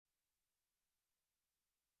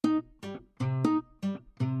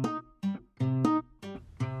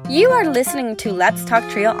You are listening to Let's Talk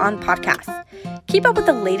Trio on podcast. Keep up with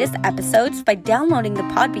the latest episodes by downloading the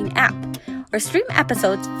Podbean app or stream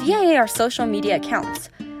episodes via our social media accounts.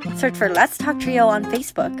 Search for Let's Talk Trio on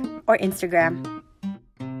Facebook or Instagram.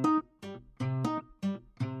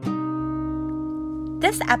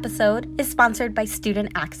 This episode is sponsored by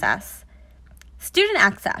Student Access. Student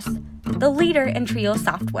Access, the leader in Trio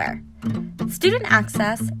software. Student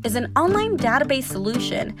Access is an online database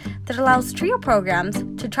solution that allows Trio programs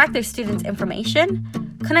to track their students'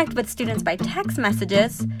 information, connect with students by text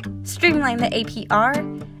messages, streamline the APR,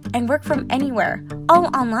 and work from anywhere, all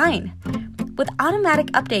online, with automatic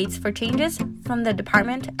updates for changes from the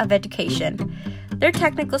Department of Education. Their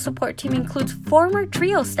technical support team includes former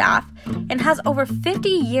Trio staff and has over 50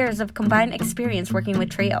 years of combined experience working with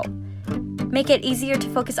Trio. Make it easier to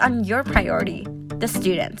focus on your priority, the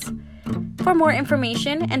students. For more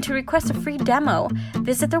information and to request a free demo,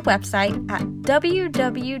 visit their website at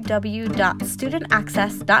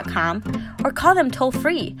www.studentaccess.com or call them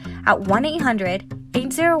toll-free at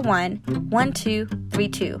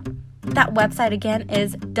 1-800-801-1232. That website again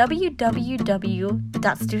is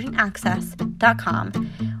www.studentaccess.com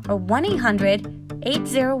or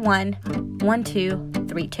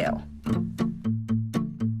 1-800-801-1232.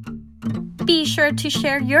 Be sure to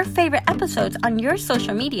share your favorite episodes on your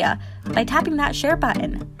social media by tapping that share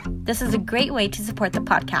button. This is a great way to support the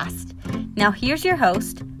podcast. Now here's your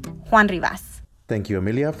host, Juan Rivas. Thank you,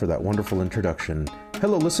 Amelia, for that wonderful introduction.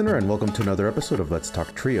 Hello, listener, and welcome to another episode of Let's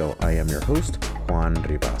Talk Trio. I am your host, Juan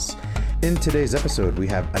Rivas. In today's episode, we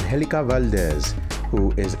have Angelica Valdez,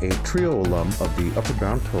 who is a Trio alum of the Upward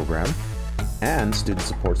Bound program and Student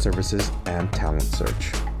Support Services and Talent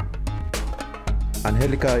Search.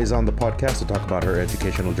 Angelica is on the podcast to talk about her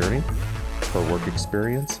educational journey, her work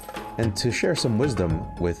experience, and to share some wisdom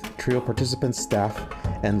with Trio participants, staff,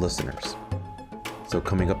 and listeners. So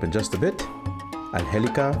coming up in just a bit,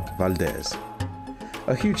 Angelica Valdez.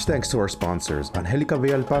 A huge thanks to our sponsors, Angelica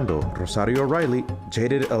Villalpando, Rosario O'Reilly,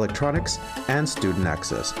 Jaded Electronics, and Student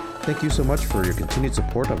Access. Thank you so much for your continued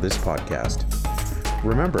support of this podcast.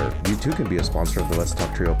 Remember, you too can be a sponsor of the Let's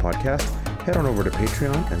Talk Trio podcast. Head on over to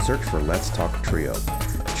Patreon and search for Let's Talk Trio.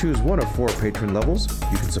 Choose one of 4 patron levels.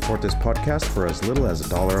 You can support this podcast for as little as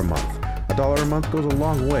 $1 a month. $1 a month goes a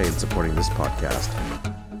long way in supporting this podcast.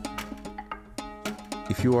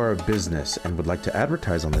 If you are a business and would like to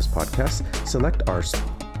advertise on this podcast, select our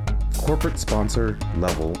corporate sponsor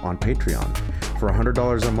level on Patreon. For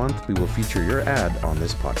 $100 a month, we will feature your ad on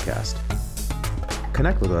this podcast.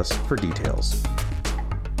 Connect with us for details.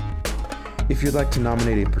 If you'd like to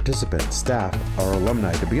nominate a participant, staff, or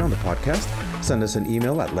alumni to be on the podcast, send us an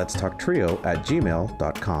email at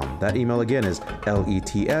letstalktrio@gmail.com. That email again is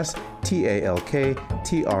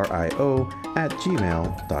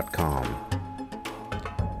letstalktrio@gmail.com.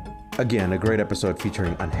 Again, a great episode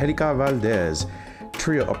featuring Angelica Valdez,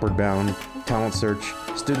 Trio Upward Bound, Talent Search,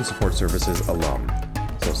 Student Support Services alum.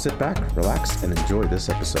 So sit back, relax, and enjoy this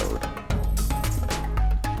episode.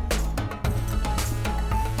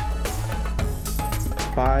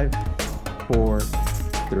 5, 4,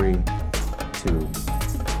 3, 2,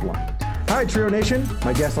 1. Hi, Trio Nation.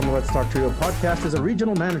 My guest on the Let's Talk Trio podcast is a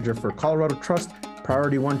regional manager for Colorado Trust,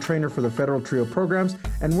 Priority 1 trainer for the federal Trio programs,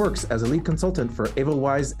 and works as a lead consultant for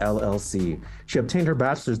Edelweiss LLC. She obtained her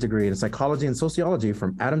bachelor's degree in psychology and sociology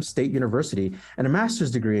from Adams State University and a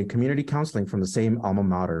master's degree in community counseling from the same alma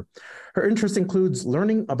mater. Her interest includes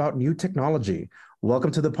learning about new technology.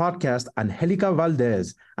 Welcome to the podcast, Angelica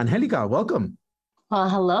Valdez. Angelica, welcome. Well,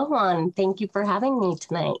 hello, Juan. Thank you for having me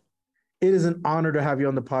tonight. It is an honor to have you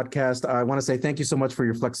on the podcast. I want to say thank you so much for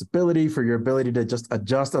your flexibility, for your ability to just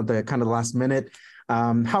adjust at the kind of last minute.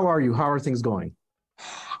 How are you? How are things going?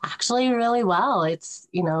 Actually, really well. It's,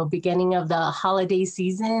 beginning of the holiday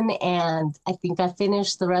season, and I think I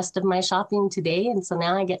finished the rest of my shopping today. And so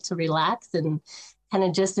now I get to relax and kind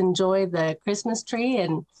of just enjoy the Christmas tree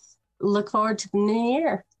and look forward to the new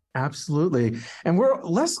year. Absolutely. And we're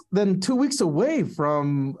less than 2 weeks away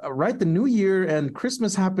from the new year and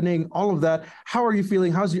Christmas happening, all of that. How are you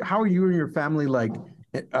feeling? How are you and your family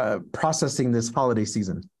processing this holiday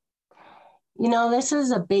season? This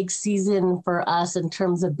is a big season for us in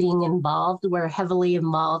terms of being involved. We're heavily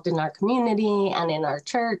involved in our community and in our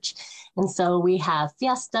church. And so we have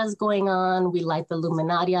fiestas going on. We light the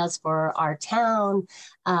luminarias for our town.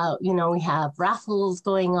 We have raffles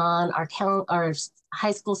going on. Our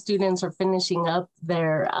high school students are finishing up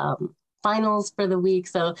their finals for the week.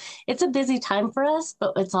 So it's a busy time for us,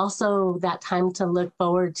 but it's also that time to look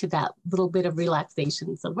forward to that little bit of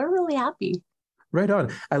relaxation. So we're really happy. Right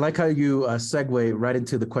on. I like how you segue right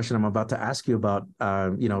into the question I'm about to ask you about,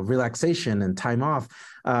 relaxation and time off.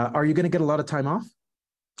 Are you going to get a lot of time off?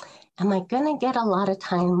 Am I going to get a lot of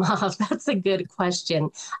time off? That's a good question.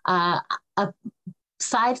 Uh,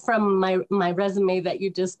 Aside from my resume that you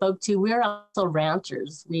just spoke to, we're also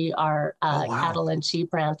ranchers. We are Oh, wow. cattle and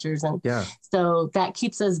sheep ranchers, and Yeah. so that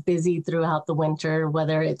keeps us busy throughout the winter.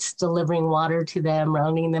 Whether it's delivering water to them,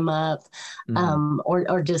 rounding them up, Mhm.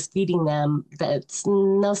 or just feeding them. That's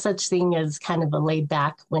no such thing as kind of a laid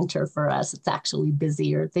back winter for us. It's actually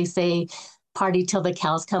busier. They say party till the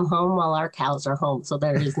cows come home. While our cows are home, so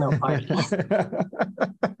there is no party.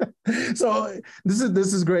 So this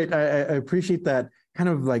is great. I appreciate that kind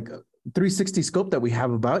of like 360 scope that we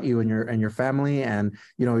have about you and your family, and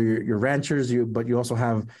your ranchers. But you also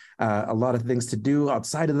have a lot of things to do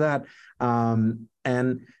outside of that. And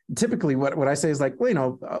typically, what I say is like,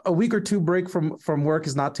 well, a week or two break from work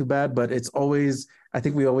is not too bad, but it's always, I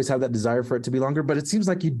think we always have that desire for it to be longer. But it seems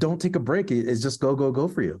like you don't take a break. It's just go go go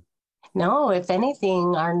for you. No, if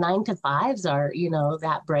anything, our 9 to 5s are,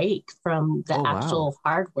 that break from Oh, the wow. actual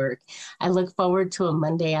hard work. I look forward to a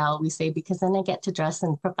Monday, I always say, because then I get to dress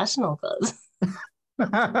in professional clothes.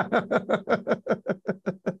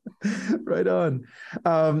 Right on.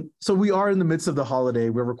 So we are in the midst of the holiday.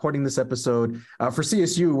 We're recording this episode for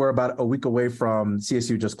CSU. We're about a week away from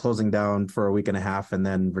CSU just closing down for a week and a half and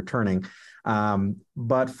then returning.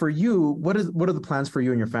 But for you, what are the plans for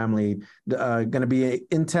you and your family? Going to be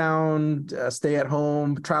in town, stay at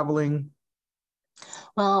home, traveling?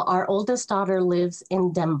 Well, our oldest daughter lives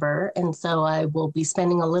in Denver, and so I will be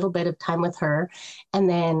spending a little bit of time with her, and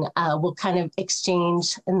then we'll kind of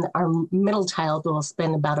exchange. And our middle child will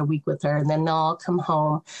spend about a week with her, and then they'll all come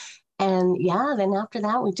home. And yeah, then after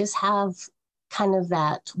that, we just have kind of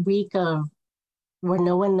that week of where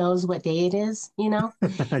no one knows what day it is. And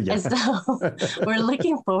Yeah. so we're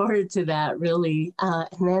looking forward to that really. And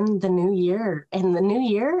then the new year. And the new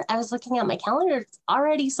year, I was looking at my calendar, it's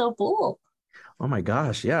already so full. Oh my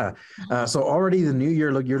gosh, yeah. So already the new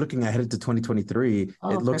year, look, you're looking ahead to 2023. It Oh,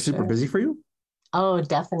 for looks super sure. busy for you. Oh,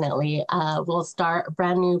 definitely. We'll start a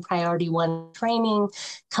brand new Priority One training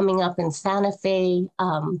coming up in Santa Fe.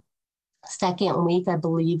 Second week, I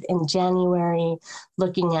believe, in January,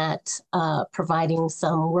 looking at providing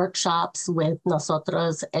some workshops with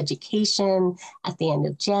Nosotros Education at the end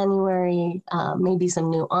of January, maybe some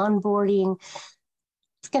new onboarding.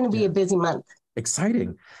 It's going to be a Yeah. busy month.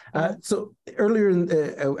 Exciting. Yeah. So earlier,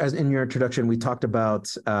 as in your introduction, we talked about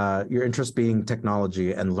your interest being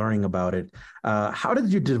technology and learning about it. How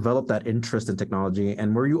did you develop that interest in technology,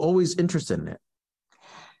 and were you always interested in it?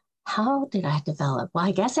 How did I develop? Well,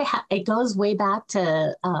 I guess it goes way back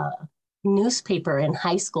to newspaper in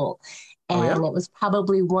high school. Oh yeah. And it was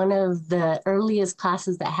probably one of the earliest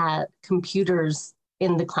classes that had computers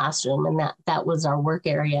in the classroom, and that was our work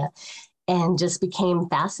area, and just became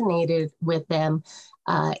fascinated with them.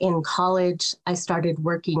 In college, I started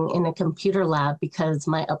working in a computer lab because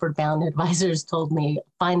my upward bound advisors told me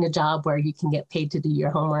find a job where you can get paid to do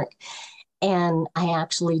your homework. And I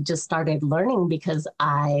actually just started learning because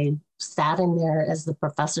I sat in there as the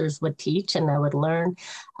professors would teach and I would learn.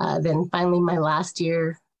 Then finally, my last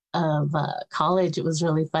year of college, it was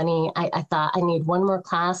really funny. I thought I need one more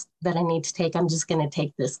class that I need to take. I'm just going to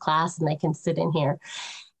take this class and I can sit in here.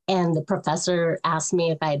 And the professor asked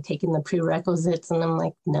me if I had taken the prerequisites, and I'm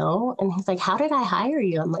like, no. And he's like, how did I hire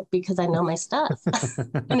you? I'm like, because I know my stuff.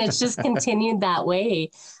 And it's just continued that way.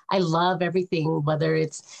 I love everything, whether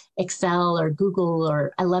it's Excel or Google,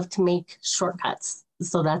 or I love to make shortcuts.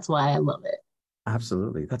 So that's why I love it.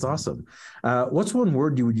 Absolutely. That's awesome. What's one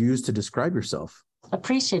word you would use to describe yourself?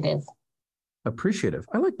 Appreciative. Appreciative.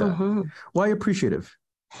 I like that. Hmm. Why appreciative?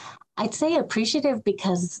 I'd say appreciative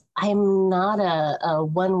because I'm not a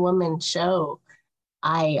one woman show.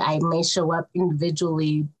 I may show up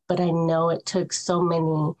individually, but I know it took so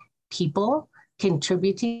many people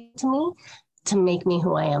contributing to me to make me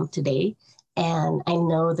who I am today. And I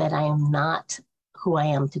know that I am not who I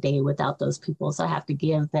am today without those people. So I have to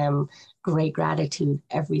give them great gratitude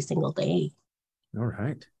every single day. All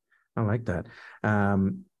right. I like that.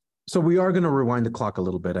 Um, so we are going to rewind the clock a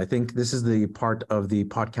little bit. I think this is the part of the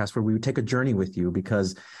podcast where we would take a journey with you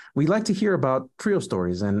because we like to hear about trio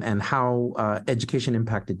stories and how education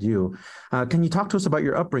impacted you. Can you talk to us about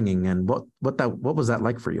your upbringing and what was that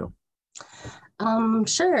like for you?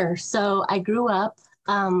 Sure. So I grew up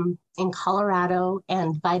in Colorado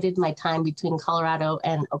and divided my time between Colorado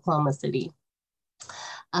and Oklahoma City.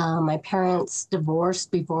 My parents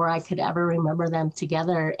divorced before I could ever remember them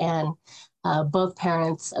together. And both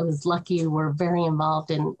parents, I was lucky, were very involved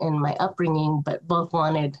in my upbringing, but both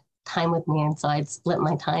wanted time with me. And so I'd split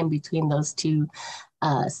my time between those two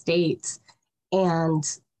states. And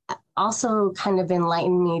also kind of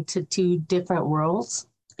enlightened me to two different worlds,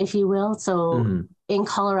 if you will. So in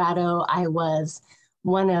Colorado, I was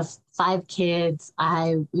one of 5 kids.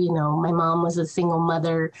 My mom was a single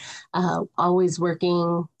mother, always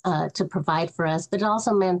working to provide for us, but it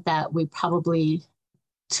also meant that we probably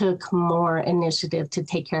took more initiative to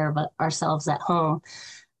take care of ourselves at home.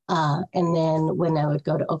 And then when I would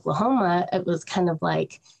go to Oklahoma, it was kind of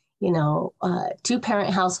like,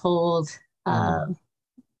 2-parent household,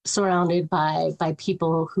 surrounded by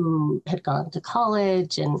people who had gone to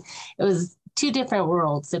college, and it was 2 different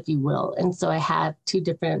worlds, if you will. And so I had 2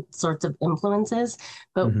 different sorts of influences,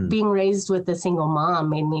 but being raised with a single mom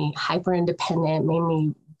made me hyper independent, made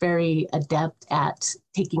me very adept at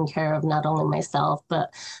taking care of not only myself,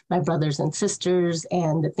 but my brothers and sisters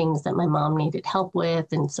and the things that my mom needed help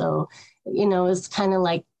with. And so, it's kind of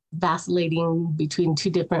like vacillating between 2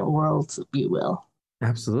 different worlds, if you will.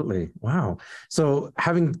 Absolutely. Wow. So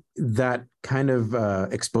having that kind of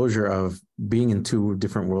exposure of being in 2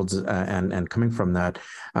 different worlds and coming from that,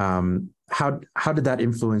 how did that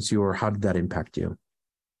influence you, or how did that impact you?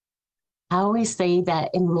 I always say that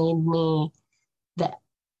it made me the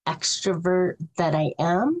extrovert that I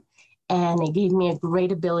am. And it gave me a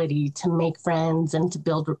great ability to make friends and to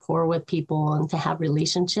build rapport with people and to have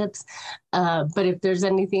relationships. But if there's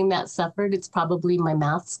anything that suffered, it's probably my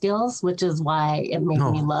math skills, which is why it made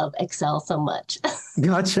me love Excel so much.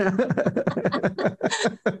 Gotcha.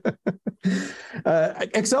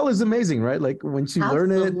 Excel is amazing, right? Like once you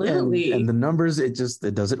learn it and the numbers, it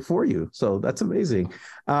does it for you. So that's amazing.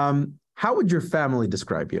 How would your family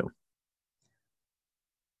describe you?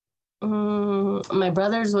 My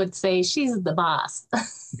brothers would say she's the boss.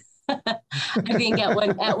 I think at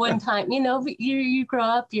one time, you grow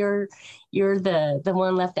up, you're the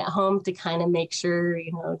one left at home to kind of make sure,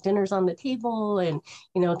 dinner's on the table and,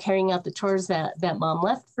 carrying out the chores that mom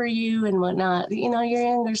left for you and whatnot. Your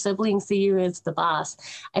younger siblings see you as the boss.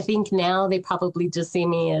 I think now they probably just see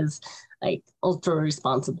me as like ultra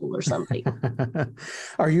responsible or something.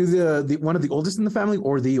 Are you the one of the oldest in the family,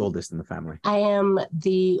 or the oldest in the family? I am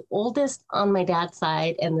the oldest on my dad's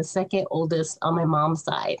side and the second oldest on my mom's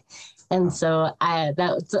side. And so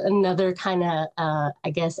that's another kind of,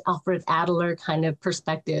 I guess, Alfred Adler kind of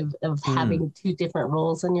perspective of having 2 different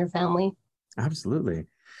roles in your family. Absolutely.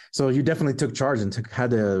 So you definitely took charge and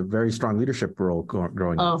had a very strong leadership role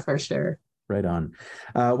growing up. Oh, for sure. Right on.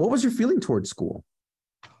 What was your feeling towards school?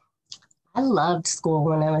 I loved school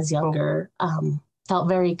when I was younger. Felt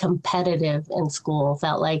very competitive in school,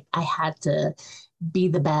 felt like I had to be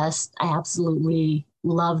the best. I absolutely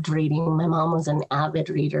loved reading. My mom was an avid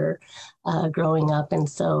reader growing up. And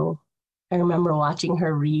so I remember watching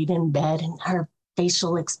her read in bed, and her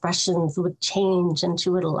facial expressions would change, and she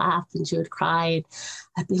would laugh and she would cry.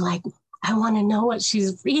 I'd be like, I want to know what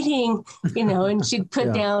she's reading, and she'd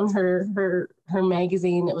put down her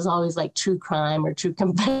magazine. It was always like true crime or true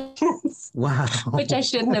confessions. Wow. Which I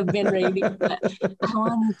shouldn't have been reading, but I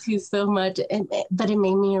wanted to so much. But it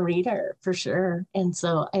made me a reader for sure. And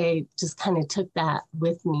so I just kind of took that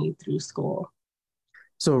with me through school.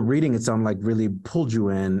 So reading, it sounded like, really pulled you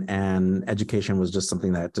in, and education was just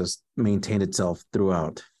something that just maintained itself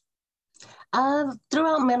throughout.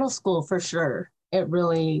 Throughout middle school, for sure. It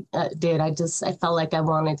really did. I felt like I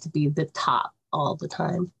wanted to be the top all the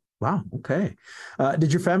time. Wow. Okay.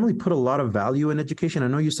 Did your family put a lot of value in education? I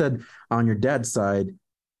know you said on your dad's side,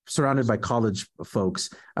 surrounded by college folks,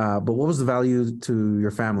 but what was the value to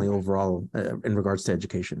your family overall in regards to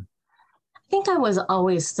education? I think I was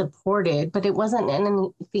always supported, but it wasn't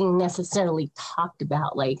anything necessarily talked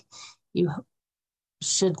about. Like, you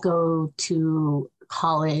should go to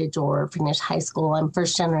college or finish high school. I'm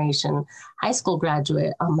first generation high school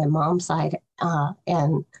graduate on my mom's side.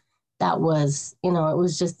 And that was, it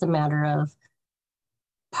was just a matter of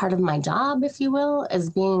part of my job, if you will, as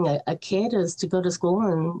being a kid, is to go to school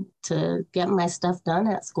and to get my stuff done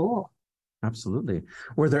at school. Absolutely.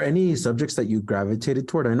 Were there any subjects that you gravitated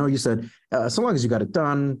toward? I know you said, so long as you got it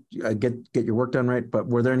done, get your work done right. But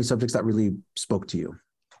were there any subjects that really spoke to you?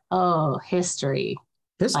 Oh, history.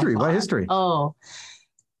 History? Why history? Oh,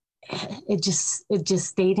 it just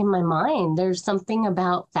stayed in my mind. There's something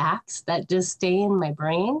about facts that just stay in my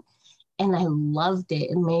brain. And I loved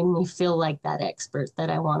it. It made me feel like that expert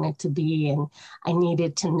that I wanted to be. And I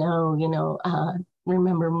needed to know,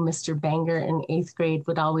 remember Mr. Banger in 8th grade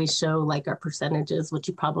would always show like our percentages, which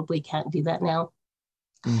you probably can't do that now,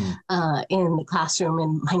 in the classroom.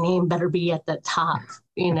 And my name better be at the top,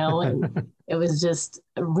 and it was just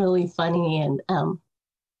really funny. And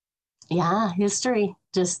Yeah, history,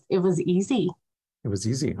 just, it was easy. It was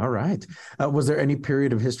easy. All right. Was there any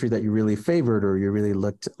period of history that you really favored or you really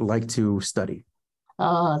looked like to study?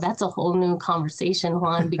 Oh, that's a whole new conversation,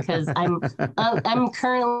 Juan, because I'm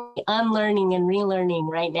currently unlearning and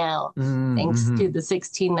relearning right now, thanks to Mm-hmm. the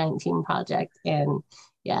 1619 project. And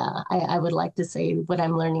yeah, I would like to say what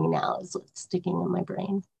I'm learning now is what's sticking in my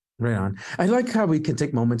brain. Right on. I like how we can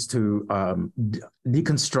take moments to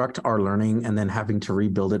deconstruct our learning and then having to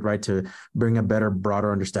rebuild it, right, to bring a better,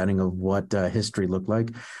 broader understanding of what history looked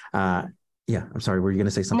like. Uh, yeah, I'm sorry. Were you going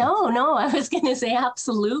to say something? No, no, I was going to say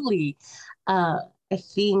absolutely. Uh, I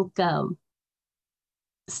think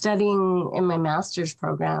studying in my master's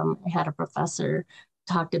program, I had a professor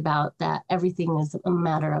talked about that everything is a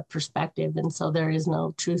matter of perspective. And so there is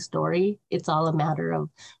no true story. It's all a matter of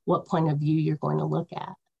what point of view you're going to look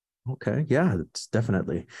at. Okay, yeah, it's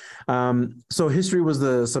definitely. So history was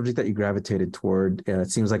the subject that you gravitated toward.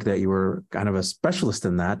 It seems like that you were kind of a specialist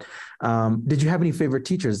in that. Did you have any favorite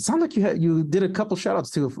teachers? It sounded like you did a couple shout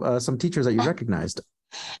outs to some teachers that you recognized.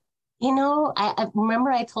 I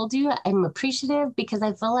remember I told you I'm appreciative because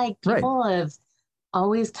I feel like Right. people have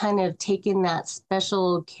always kind of taken that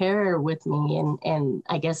special care with me, and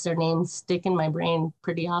I guess their names stick in my brain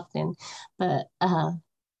pretty often. But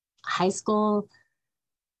high school,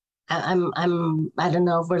 I don't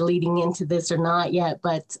know if we're leading into this or not yet,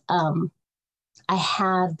 but I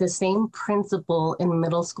had the same principal in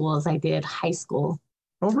middle school as I did high school,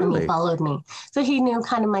 Oh, and he really? followed me. So he knew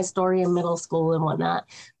kind of my story in middle school and whatnot.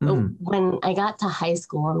 But Mm. when I got to high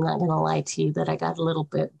school, I'm not going to lie to you that I got a little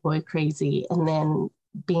bit boy crazy. And then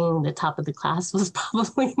being the top of the class was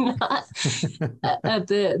probably not at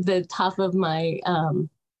the top of my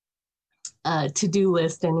to-do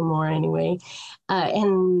list anymore anyway.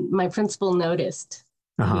 And my principal noticed.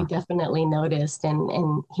 He Uh-huh. definitely noticed,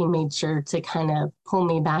 and he made sure to kind of pull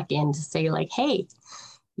me back in to say like, hey,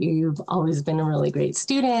 you've always been a really great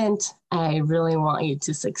student. I really want you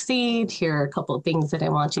to succeed. Here are a couple of things that I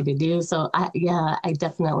want you to do. So I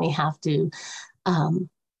definitely have to um,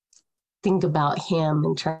 think about him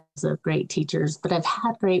in terms of great teachers. But I've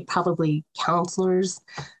had great probably counselors,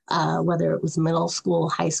 whether it was middle school,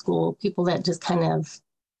 high school, people that just kind of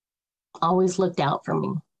always looked out for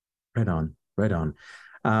me. Right on. Right on.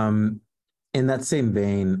 Um, in that same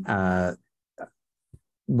vein,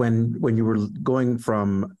 when you were going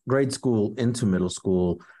from grade school into middle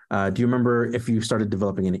school, do you remember if you started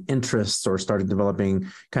developing any interests or started developing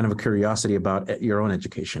kind of a curiosity about your own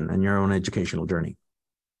education and your own educational journey?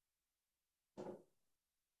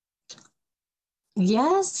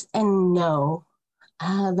 Yes and no.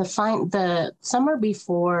 The summer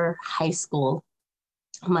before high school,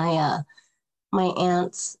 my my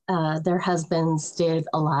aunts, their husbands did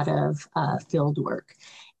a lot of field work,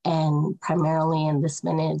 and primarily in the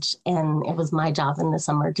spinach. And it was my job in the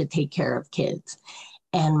summer to take care of kids.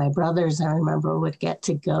 And my brothers, I remember, would get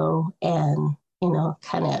to go and,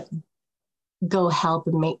 kind of go help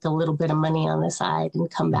and make a little bit of money on the side and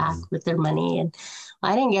come back Mhm. with their money. And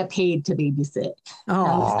I didn't get paid to babysit. I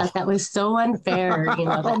always Oh, thought that was so unfair,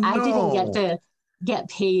 oh that I didn't get no. to get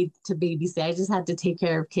paid to babysit. I just had to take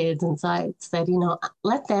care of kids. And so I said,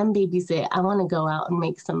 let them babysit. I want to go out and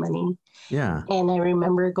make some money. Yeah. And I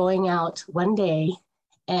remember going out one day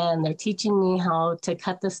and they're teaching me how to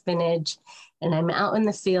cut the spinach. And I'm out in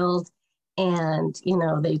the field and,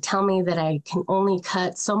 they tell me that I can only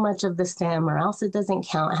cut so much of the stem or else it doesn't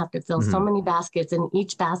count. I have to fill so Hmm. many baskets and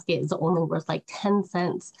each basket is only worth like 10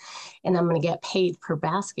 cents and I'm going to get paid per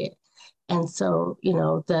basket. And so,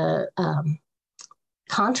 the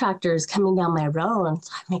contractor is coming down my row and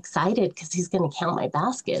so I'm excited because he's going to count my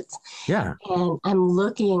baskets. Yeah. And I'm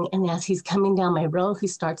looking, and as he's coming down my row, he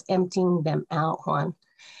starts emptying them out, Juan.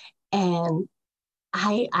 And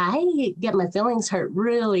I get my feelings hurt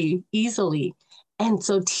really easily. And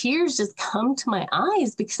so tears just come to my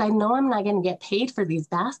eyes because I know I'm not going to get paid for these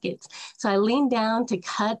baskets. So I lean down to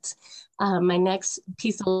cut my next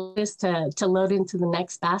piece of lettuce to load into the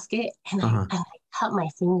next basket. And Uh-huh. I cut my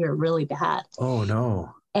finger really bad. Oh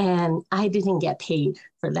no. And I didn't get paid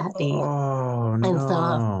for that day. Oh And so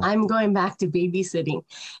no. I'm going back to babysitting.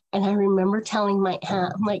 And I remember telling my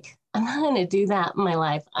aunt, I'm like, I'm not going to do that in my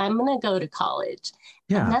life. I'm going to go to college.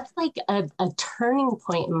 And Yeah. that's like a turning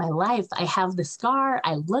point in my life. I have the scar,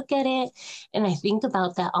 I look at it, and I think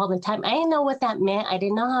about that all the time. I didn't know what that meant. I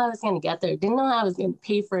didn't know how I was going to get there. I didn't know how I was going to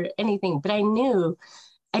pay for anything, but I knew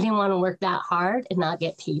I didn't want to work that hard and not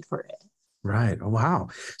get paid for it. Right. Oh, wow.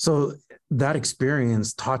 So that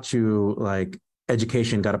experience taught you like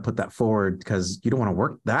education, got to put that forward because you don't want to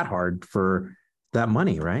work that hard for that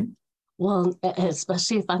money, right? Well,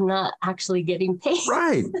 especially if I'm not actually getting paid.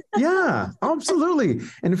 Right. Yeah, absolutely.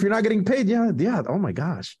 And if you're not getting paid, yeah. Oh my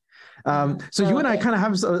gosh. So you and I kind of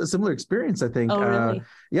have a similar experience, I think. Oh, really?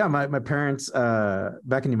 Yeah, my parents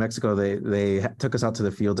back in New Mexico, they took us out to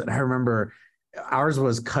the fields, and I remember ours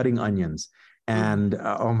was cutting onions. And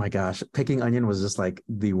oh my gosh, picking onion was just like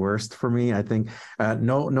the worst for me. I think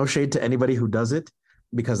no shade to anybody who does it,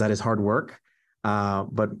 because that is hard work.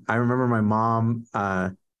 But I remember my mom,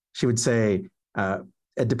 she would say,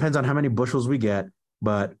 it depends on how many bushels we get,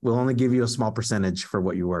 but we'll only give you a small percentage for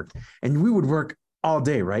what you worked. And we would work all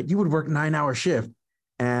day, right? You would work 9-hour shift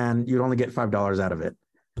and you'd only get $5 out of it.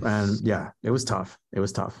 And yeah, it was tough. It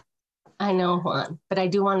was tough. I know, Juan, but I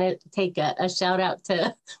do want to take a shout out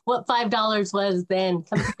to what $5 was then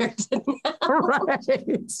compared to now.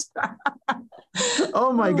 Right.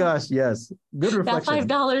 Oh my gosh. Yes. Good reflection. That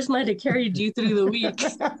 $5 might have carried you through the week.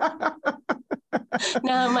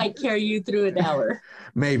 Now it might carry you through an hour.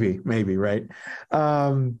 Maybe, right.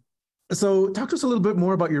 So talk to us a little bit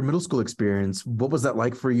more about your middle school experience. What was that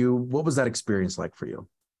like for you? What was that experience like for you?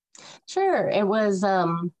 Sure. It was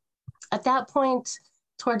at that point,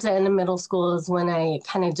 towards the end of middle school is when I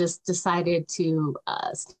kind of just decided to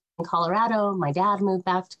stay in Colorado. My dad moved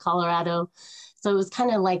back to Colorado. So it was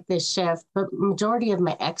kind of like this shift, but majority of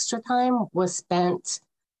my extra time was spent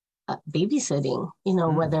babysitting,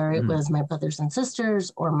 whether it was my brothers and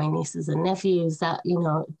sisters or my nieces and nephews, that,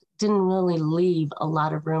 didn't really leave a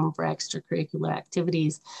lot of room for extracurricular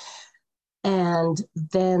activities. And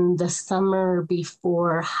then the summer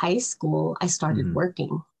before high school, I started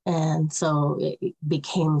working. And so it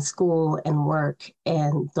became school and work.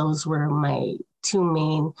 And those were my two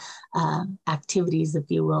main activities, if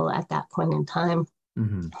you will, at that point in time.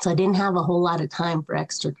 So I didn't have a whole lot of time for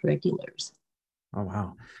extracurriculars. Oh,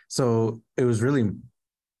 wow. So it was really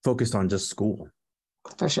focused on just school.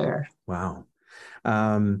 For sure. Wow.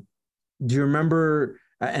 Do you remember,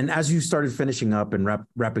 and as you started finishing up and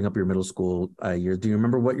wrapping up your middle school years, do you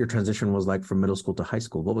remember what your transition was like from middle school to high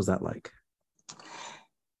school? What was that like?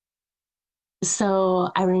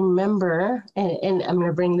 So I remember, and I'm going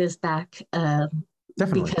to bring this back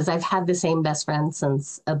because I've had the same best friend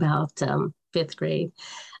since about fifth grade.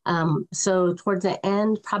 So towards the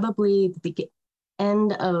end, probably the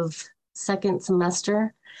end of second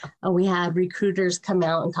semester, we had recruiters come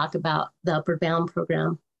out and talk about the Upward Bound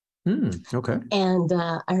program. Okay. And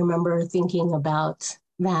I remember thinking about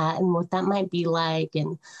that and what that might be like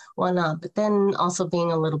and whatnot, but then also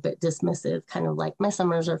being a little bit dismissive, kind of like my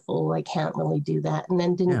summers are full, I can't really do that. And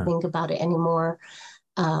then didn't think about it anymore.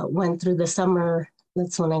 Went through the summer.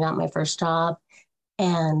 That's when I got my first job.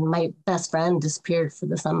 And my best friend disappeared for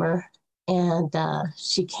the summer. And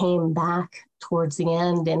she came back towards the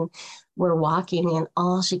end and we're walking and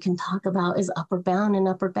all she can talk about is Upward Bound and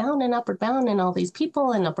Upward Bound and Upward Bound and all these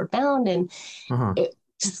people and Upward Bound. And it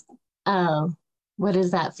just, what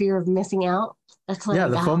is that fear of missing out? That's what I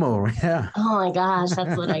got. FOMO. Yeah. Oh my gosh,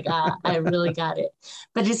 that's what I got. I really got it.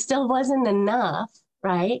 But it still wasn't enough,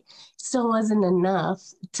 right? Still wasn't enough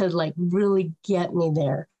to like really get me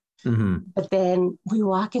there. But then we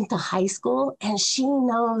walk into high school and she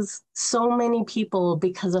knows so many people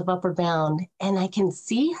because of Upward Bound. And I can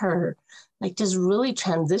see her like just really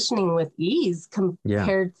transitioning with ease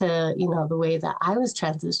compared to, the way that I was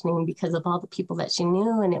transitioning because of all the people that she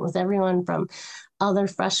knew. And it was everyone from other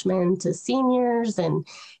freshmen to seniors. And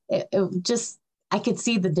it just, I could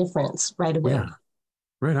see the difference right away. Yeah.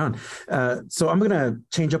 Right on. So I'm going to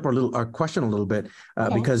change up our question a little bit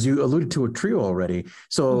because you alluded to a trio already.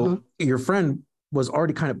 So your friend was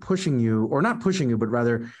already kind of pushing you, or not pushing you, but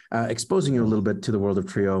rather exposing you a little bit to the world of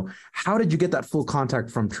trio. How did you get that full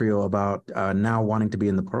contact from trio about now wanting to be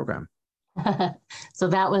in the program? So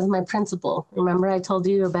that was my principal. Remember I told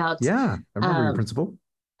you about... Yeah, I remember your principal.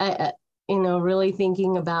 Really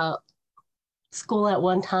thinking about school at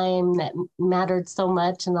one time that mattered so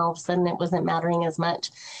much and all of a sudden it wasn't mattering as much.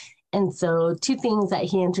 And so two things that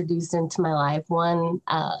he introduced into my life. One,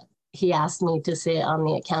 he asked me to sit on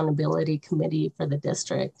the accountability committee for the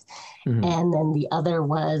district. And then the other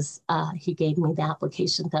was he gave me the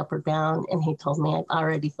application to Upward Bound and he told me I've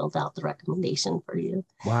already filled out the recommendation for you.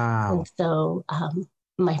 Wow. And so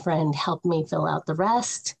my friend helped me fill out the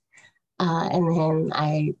rest. And then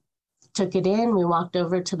I took it in, we walked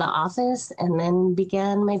over to the office and then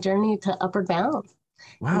began my journey to Upward Bound.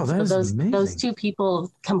 Wow, that is amazing. Those two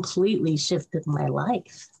people completely shifted my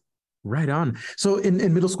life. Right on. So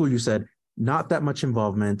in middle school, you said not that much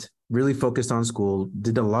involvement, really focused on school,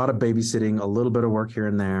 did a lot of babysitting, a little bit of work here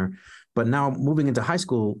and there. But now moving into high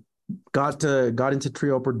school, got into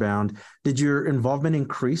Trio Upward Bound. Did your involvement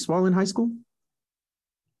increase while in high school?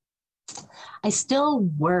 I still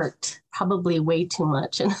worked probably way too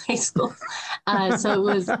much in high school. So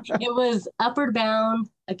it was Upward Bound,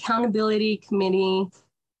 accountability committee,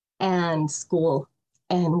 and school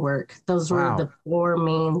and work. Those were the Wow. four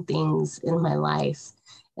main things in my life.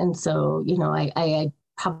 And so, I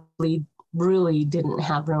probably really didn't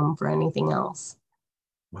have room for anything else.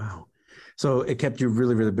 Wow. So it kept you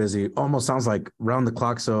really, really busy. Almost sounds like round the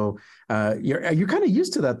clock. So you're kind of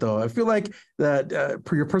used to that, though. I feel like that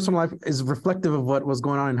your personal life is reflective of what was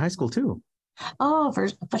going on in high school too.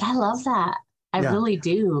 But I love that. I Yeah. really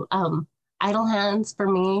do. Idle hands for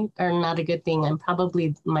me are not a good thing. I'm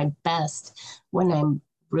probably my best when I'm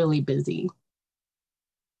really busy.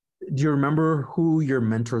 Do you remember who your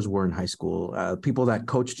mentors were in high school? People that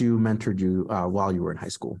coached you, mentored you while you were in high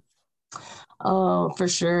school? Oh, for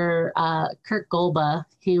sure. Kurt Golba,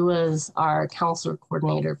 he was our counselor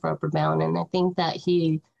coordinator for Upper Bound. And I think that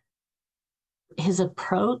his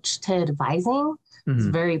approach to advising is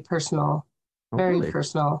Hmm. very personal, Oh, very really?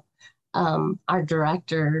 personal. Our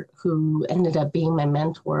director, who ended up being my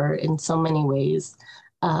mentor in so many ways,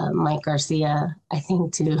 Mike Garcia, I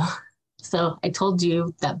think too. So I told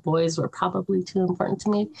you that boys were probably too important to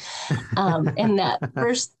me. And that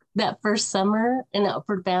first summer in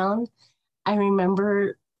Upward Bound, I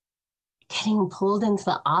remember getting pulled into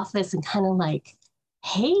the office and kind of like,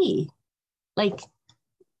 hey, like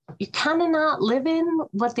you're kind of not living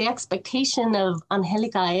what the expectation of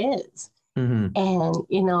Angelica is. Hmm. And,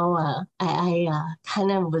 I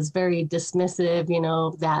kind of was very dismissive,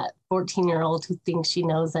 that 14-year-old who thinks she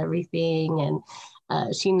knows everything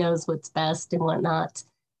and she knows what's best and whatnot.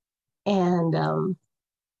 And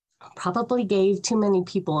probably gave too many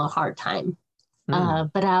people a hard time. Mm.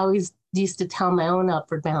 But I always used to tell my own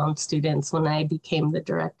Upward Bound students when I became the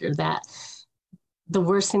director that the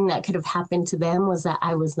worst thing that could have happened to them was that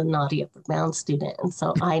I was the naughty Upward Bound student. And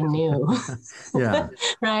so I knew, Yeah.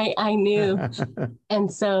 right? I knew. And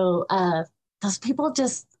so those people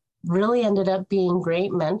just really ended up being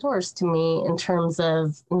great mentors to me in terms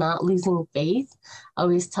of not losing faith. I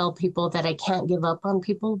always tell people that I can't give up on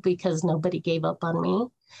people because nobody gave up on me.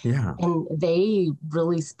 Yeah. And they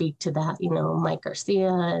really speak to that, Mike Garcia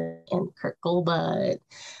and Kurt Golba.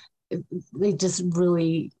 They just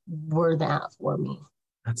really were that for me.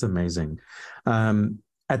 That's amazing. Um,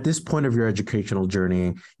 at this point of your educational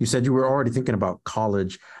journey, you said you were already thinking about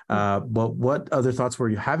college, but what other thoughts were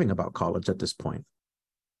you having about college at this point?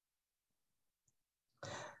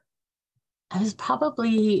 I was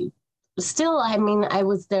probably still, I mean, I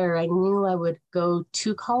was there. I knew I would go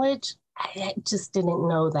to college. I just didn't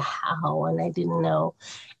know the how, and I didn't know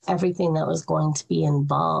everything that was going to be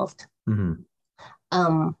involved. Hmm.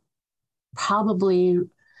 Um, Probably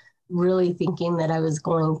really thinking that I was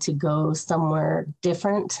going to go somewhere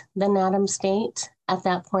different than Adams State. At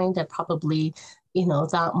that point, I probably,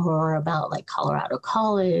 thought more about like Colorado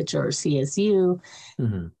College or CSU,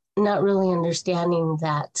 Hmm. not really understanding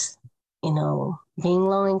that, being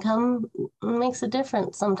low income makes a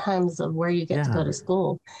difference sometimes of where you get to go Yeah, to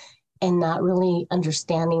school, and not really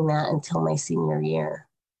understanding that until my senior year.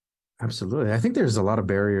 absolutely. I think there's a lot of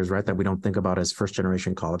barriers, right, that we don't think about as first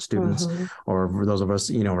generation college students, Mm-hmm. or for those of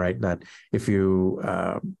us, right, that if you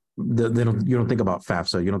they don't you don't think about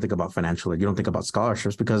FAFSA, you don't think about financial aid, you don't think about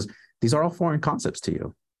scholarships because these are all foreign concepts to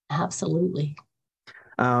you. Absolutely.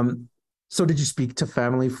 Um, so did you speak to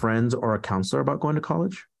family, friends, or a counselor about going to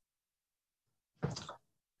college?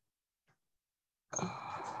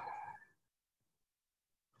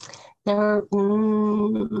 There were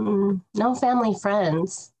no family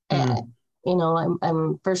friends. Mm,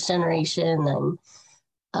 I'm first generation.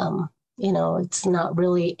 It's not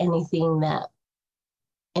really anything that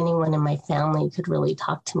anyone in my family could really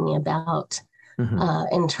talk to me about hmm.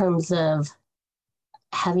 in terms of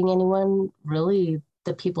having anyone really.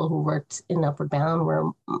 The people who worked in Upward Bound were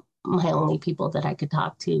my only people that I could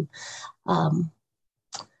talk to. Um,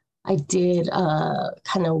 I did a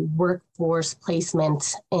kind of workforce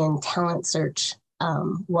placement and talent search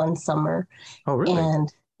one summer, Oh, really?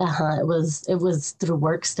 and it was through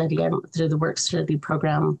work study, through the work study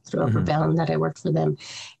program through Upper Hmm. Bound that I worked for them,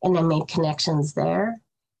 and I made connections there.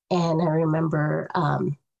 And I remember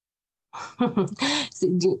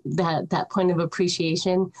that point of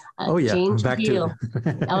appreciation. Oh, yeah. Jane Back to. Trujillo,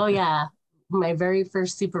 oh yeah, my very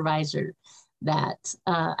first supervisor. That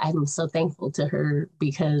I'm so thankful to her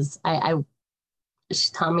because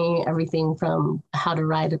she taught me everything from how to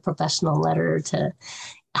write a professional letter to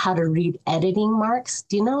how to read editing marks.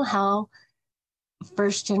 Do you know how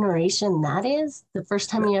first generation that is? The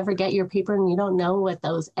first time you ever get your paper and you don't know what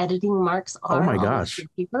those editing marks Oh are my on gosh. your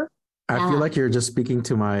paper? I feel Yeah. like you're just speaking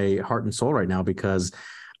to my heart and soul right now because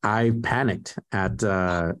I panicked at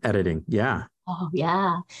editing. Yeah. Oh,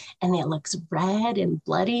 yeah. And it looks red and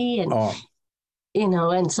bloody. And, Oh,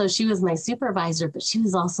 and so she was my supervisor, but she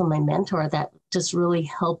was also my mentor that just really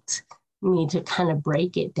helped me to kind of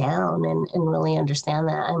break it down and really understand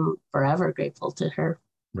that. I'm forever grateful to her.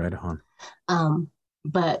 right on. Um,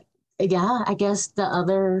 but yeah, I guess the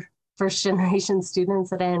other first generation students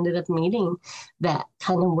that I ended up meeting that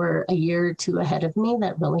kind of were a year or two ahead of me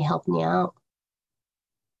that really helped me out.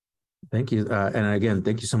 Thank you. And again,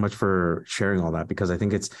 thank you so much for sharing all that, because I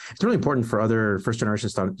think it's really important for other first generation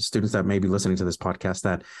students that may be listening to this podcast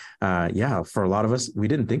that, yeah, for a lot of us, we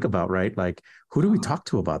didn't think about, right? Like, who do we talk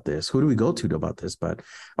to about this? Who do we go to about this? But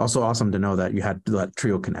also awesome to know that you had that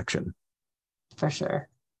trio connection. For sure.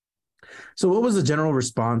 So what was the general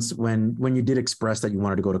response when you did express that you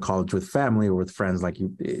wanted to go to college with family or with friends? Like,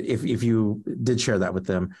 you, if you did share that with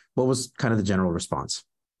them, what was kind of the general response?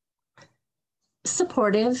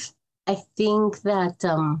 Supportive. I think that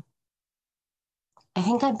I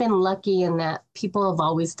think I've been lucky in that people have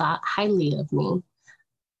always thought highly of me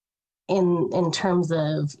in terms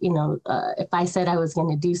of, if I said I was going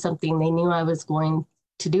to do something, they knew I was going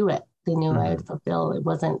to do it. They knew I would fulfill. It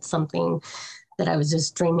wasn't something that I was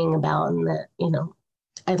just dreaming about and that,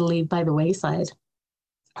 I'd leave by the wayside.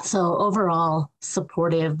 So overall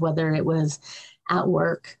supportive, whether it was at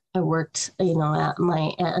work. I worked, at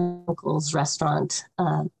my aunt and uncle's restaurant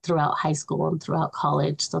throughout high school and throughout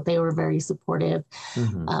college. So they were very supportive.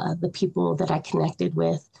 The people that I connected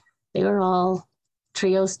with, they were all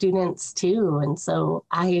trio students too. And so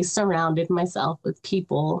I surrounded myself with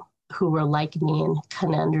people who were like me and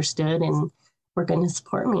kind of understood and were going to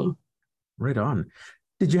support me. Right on.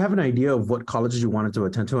 Did you have an idea of what colleges you wanted to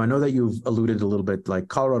attend to? I know that you've alluded a little bit, like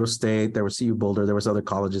Colorado State, there was CU Boulder, there was other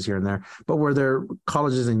colleges here and there, but were there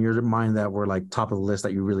colleges in your mind that were like top of the list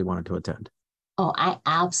that you really wanted to attend? Oh, I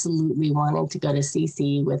absolutely wanted to go to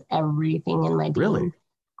CC with everything in my being. Really?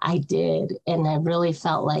 I did. And I really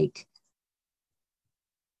felt like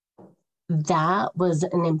that was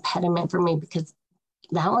an impediment for me because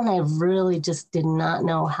that one I really just did not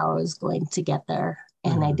know how I was going to get there.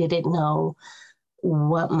 And I didn't know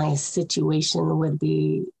what my situation would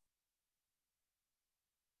be.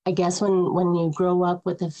 I guess when you grow up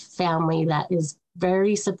with a family that is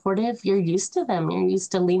very supportive, you're used to them. You're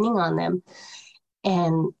used to leaning on them.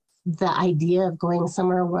 And the idea of going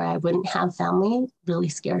somewhere where I wouldn't have family really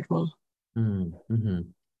scared me. Mm-hmm.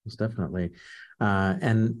 Most definitely.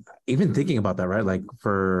 And even thinking about that, right? Like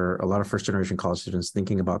for a lot of first generation college students,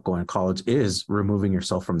 thinking about going to college is removing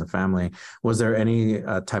yourself from the family. Was there any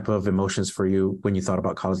type of emotions for you when you thought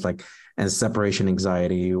about college, like and separation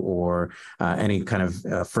anxiety or any kind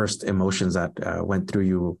of first emotions that went through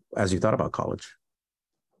you as you thought about college?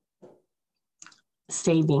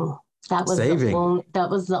 Saving. Saving. That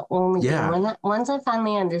was the only Yeah. thing. Once I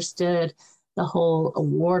finally understood the whole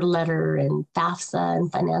award letter and FAFSA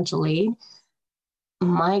and financial aid,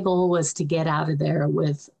 my goal was to get out of there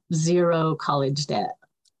with zero college debt.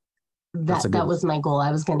 That was my goal.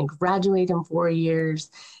 I was going to graduate in 4 years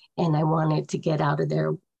and I wanted to get out of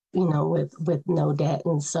there, with no debt.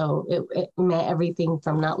 And so it meant everything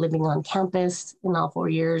from not living on campus in all 4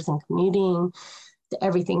 years and commuting to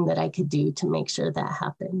everything that I could do to make sure that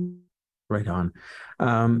happened. Right on.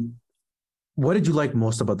 What did you like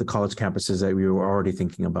most about the college campuses that you were already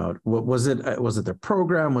thinking about? What was it? Was it the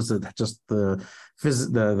program? Was it just the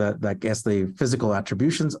physical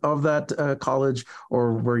attributions of that college,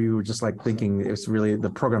 or were you just like thinking it's really the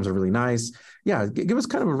programs are really nice? Yeah, give us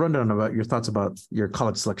kind of a rundown about your thoughts about your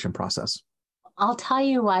college selection process. I'll tell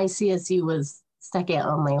you why CSU was second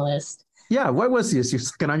on my list. Yeah, why was CSU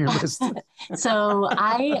second on your list? So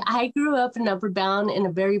I grew up in Upward Bound in a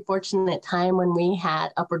very fortunate time when we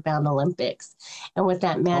had Upward Bound Olympics. And what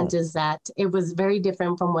that meant is that it was very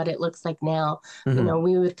different from what it looks like now.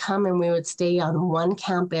 We would come and we would stay on one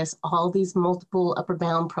campus, all these multiple Upward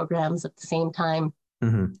Bound programs at the same time.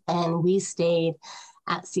 And we stayed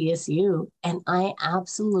at CSU and I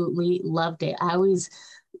absolutely loved it. I always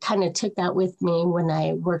kind of took that with me when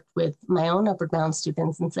I worked with my own Upward Bound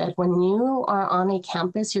students and said, when you are on a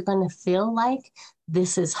campus, you're going to feel like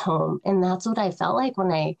this is home. And that's what I felt like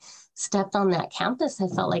when I stepped on that campus. I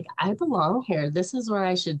felt like I belong here. This is where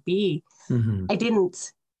I should be. I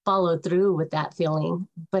didn't follow through with that feeling,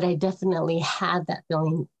 but I definitely had that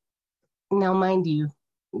feeling. Now, mind you,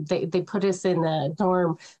 they put us in a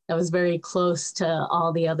dorm that was very close to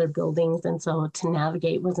all the other buildings. And so to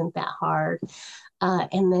navigate wasn't that hard.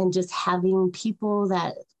 And then just having people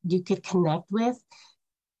that you could connect with,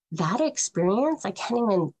 that experience, I can't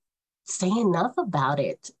even say enough about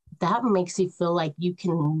it. That makes you feel like you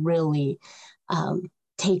can really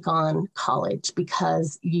take on college,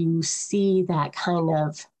 because you see that kind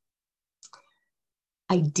of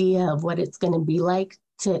idea of what it's going to be like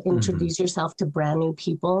to introduce yourself to brand new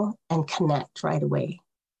people and connect right away.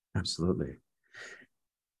 Absolutely.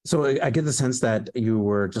 So I get the sense that you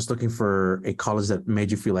were just looking for a college that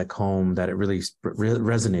made you feel like home, that it really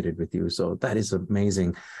resonated with you. So that is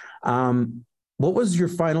amazing. What was your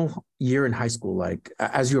final year in high school like?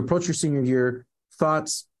 As you approach your senior year,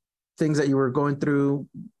 thoughts, things that you were going through?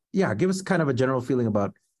 Yeah, give us kind of a general feeling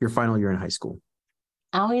about your final year in high school.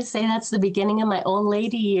 I always say that's the beginning of my old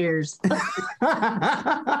lady years.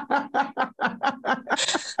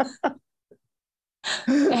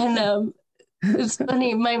 And it's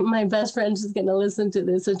funny, my best friend is going to listen to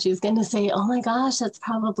this and she's going to say, oh my gosh, that's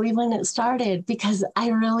probably when it started, because I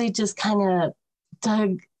really just kind of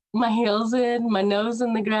dug my heels in, my nose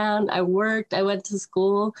in the ground. I worked, I went to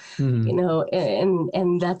school, you know,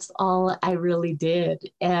 and that's all I really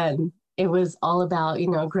did. And it was all about, you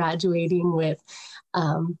know, graduating with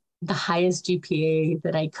the highest GPA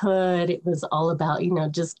that I could. It was all about, you know,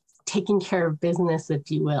 just taking care of business,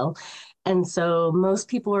 if you will. And so most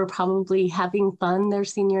people were probably having fun their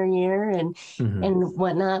senior year and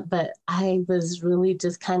whatnot, but I was really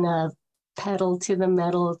just kind of pedal to the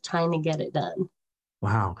metal trying to get it done.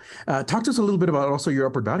 Wow. Talk to us a little bit about also your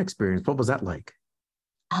Upward Bound experience. What was that like?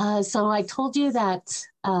 So I told you that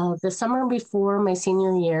the summer before my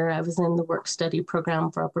senior year, I was in the work study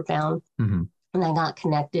program for Upward Bound. And I got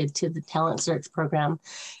connected to the talent search program.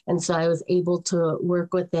 And so I was able to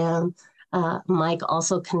work with them. Mike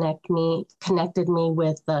also connected me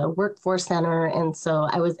with the Workforce Center. And so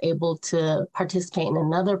I was able to participate in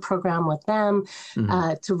another program with them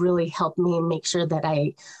to really help me make sure that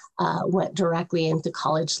I went directly into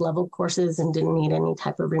college level courses and didn't need any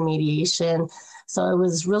type of remediation. So I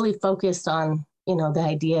was really focused on, you know, the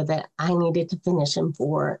idea that I needed to finish in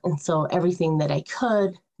 4. And so everything that I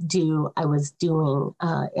could do, I was doing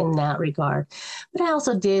in that regard. But I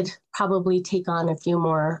also did probably take on a few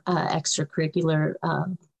more extracurricular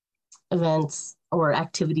events or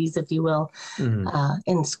activities, if you will,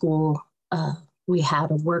 in school. We had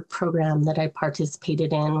a work program that I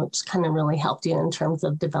participated in, which kind of really helped you in terms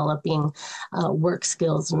of developing work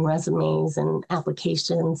skills and resumes and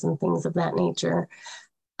applications and things of that nature.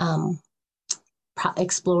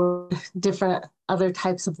 Explore different other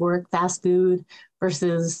types of work, fast food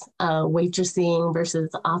versus waitressing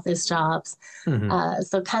versus office jobs.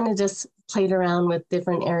 So kind of just played around with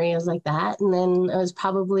different areas like that. And then I was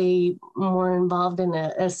probably more involved in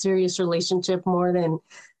a serious relationship more than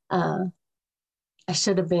I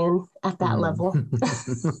should have been at that level.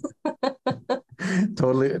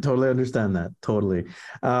 Totally understand that. Totally.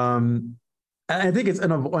 I think it's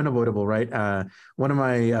unavoidable, right? One of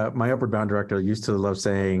my Upward Bound director used to love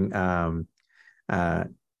saying,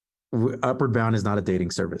 Upward Bound is not a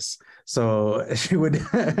dating service. So she would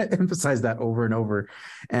emphasize that over and over.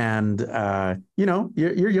 And, you know,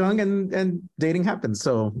 you're young and dating happens.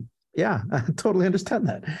 So yeah, I totally understand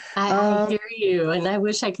that. I hear you. And I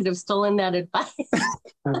wish I could have stolen that advice.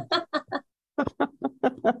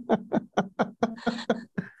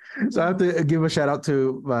 So I have to give a shout out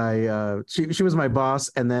to my, she was my boss,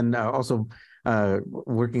 and then also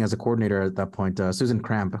working as a coordinator at that point, Susan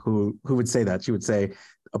Cramp, who would say that. She would say,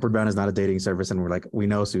 Upward Bound is not a dating service. And we're like, we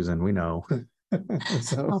know, Susan, we know.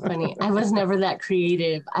 So. Oh, funny. I was never that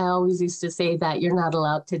creative. I always used to say that you're not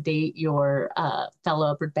allowed to date your fellow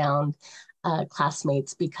Upward Bound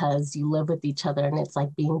classmates because you live with each other and it's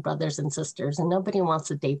like being brothers and sisters, and nobody wants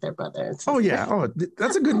to date their brother and sister. Oh, yeah. Oh,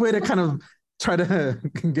 that's a good way to kind of try to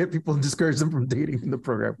get people and discourage them from dating in the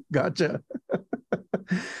program. Gotcha.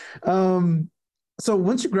 So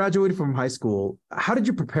once you graduated from high school, how did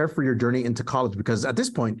you prepare for your journey into college? Because at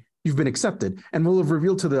this point, you've been accepted, and we'll have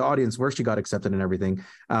revealed to the audience where she got accepted and everything.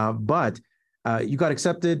 But you got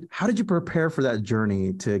accepted. How did you prepare for that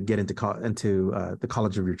journey to get into the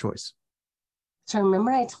college of your choice? So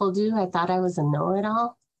remember I told you I thought I was a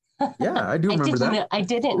know-it-all? Yeah, I do remember that. I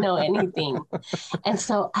didn't know anything. And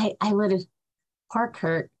so I would poor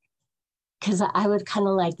Kurt, because I would kind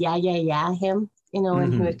of like, yeah him, you know,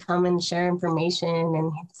 and he would come and share information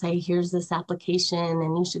and say, here's this application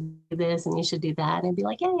and you should do this and you should do that. And I'd be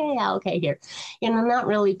like, yeah, okay, here. You know, not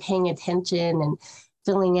really paying attention and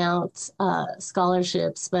filling out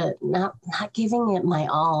scholarships, but not giving it my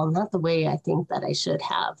all, not the way I think that I should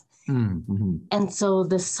have. And so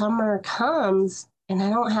the summer comes and I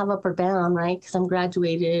don't have Upward Bound, right? Because I'm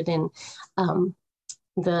graduated, and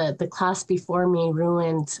the class before me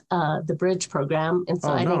ruined the bridge program. And so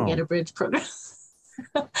I didn't get a bridge program.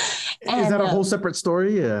 Is And that a whole separate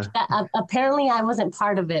story? Yeah. apparently I wasn't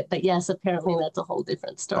part of it, but yes, apparently that's a whole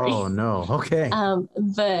different story. Oh no. Okay.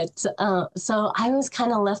 So I was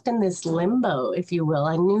kind of left in this limbo, if you will.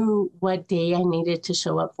 I knew what day I needed to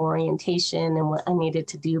show up for orientation and what I needed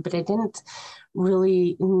to do, but I didn't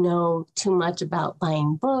really know too much about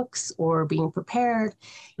buying books or being prepared.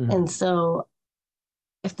 Mhm. And so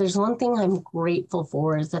if there's one thing I'm grateful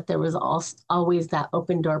for is that there was always that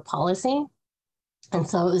open door policy. And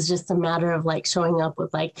so it was just a matter of like showing up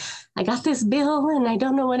with like, I got this bill and I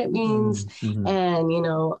don't know what it means. Mhm.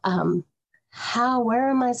 And, where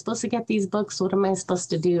am I supposed to get these books? What am I supposed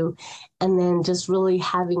to do? And then just really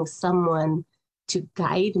having someone to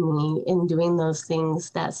guide me in doing those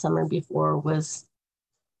things that summer before was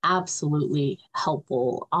absolutely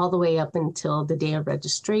helpful all the way up until the day of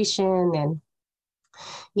registration. And,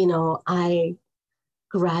 I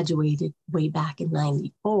graduated way back in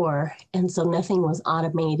 94. And so nothing was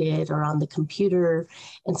automated or on the computer.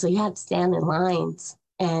 And so you had to stand in lines.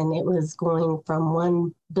 And it was going from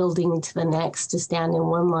one building to the next to stand in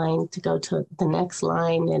one line to go to the next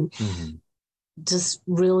line. And Mhm. just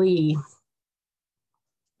really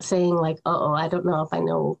saying, like, oh, I don't know if I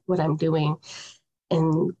know what I'm doing.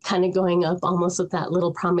 And kind of going up almost with that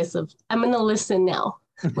little promise of, I'm going to listen now.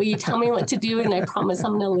 Will you tell me what to do? And I promise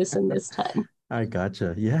I'm going to listen this time. I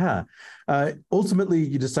gotcha. Yeah. Ultimately,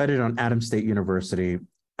 you decided on Adams State University.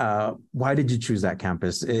 Why did you choose that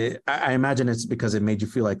campus? I imagine it's because it made you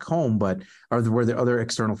feel like home, but were there other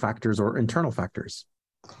external factors or internal factors?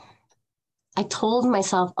 I told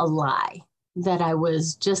myself a lie that I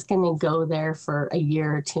was just going to go there for a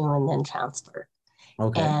year or two and then transfer.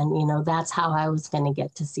 Okay. And, that's how I was going to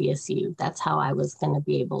get to CSU. That's how I was going to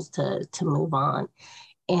be able to move on.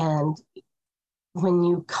 And when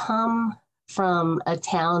you come from a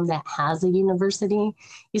town that has a university,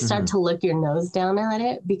 you start Mhm. to look your nose down at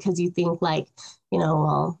it because you think like,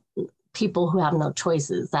 well, people who have no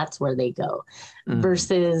choices, that's where they go. Mhm.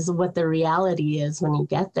 Versus what the reality is when you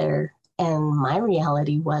get there. And my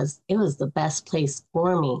reality was it was the best place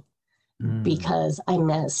for me Mhm. because I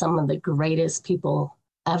met some of the greatest people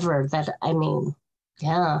ever that, I mean,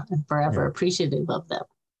 yeah, I'm forever Yeah. appreciative of them.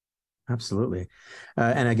 Absolutely.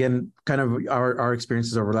 And again, kind of our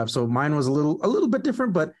experiences overlap. So mine was a little bit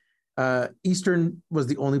different, but Eastern was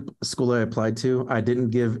the only school I applied to. I didn't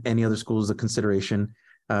give any other schools a consideration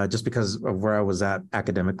just because of where I was at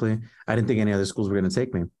academically. I didn't think any other schools were going to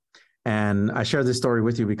take me. And I share this story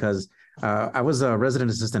with you because I was a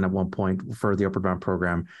resident assistant at one point for the Upward Bound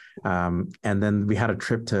program. And then we had a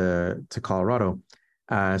trip to Colorado.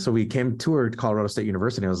 So we came toured Colorado State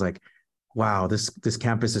University. I was like, wow, this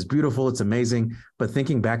campus is beautiful. It's amazing. But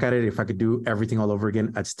thinking back at it, if I could do everything all over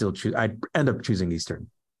again, I'd end up choosing Eastern.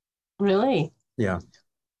 Really? Yeah.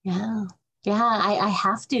 Yeah. Yeah, I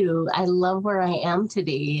have to. I love where I am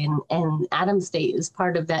today, and Adams State is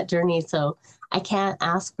part of that journey. So I can't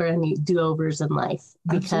ask for any do-overs in life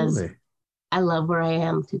because Absolutely. I love where I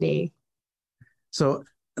am today. So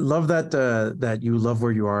love that you love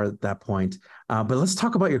where you are at that point. But let's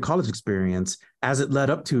talk about your college experience as it led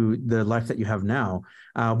up to the life that you have now.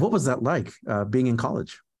 What was that like being in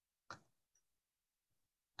college?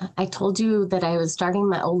 I told you that I was starting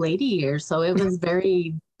my old lady year, so it was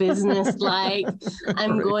very business like.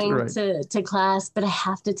 I'm Right, going right. to class, but I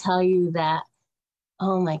have to tell you that,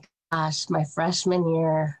 oh my gosh, my freshman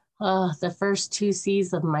year, oh, the first two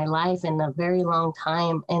C's of my life in a very long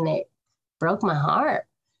time, and it broke my heart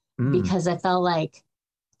Mm, because I felt like,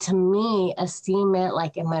 to me, a C meant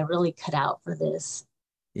like, am I really cut out for this?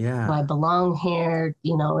 Do I yeah. belong here?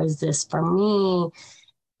 Is this for me?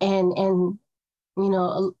 And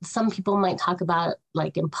some people might talk about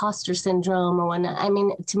like imposter syndrome or whatnot. I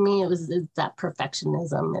mean, to me, it's that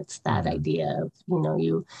perfectionism. It's that Mhm. idea of,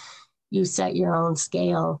 you set your own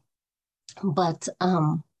scale. But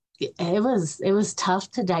it was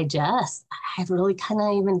tough to digest. I really kind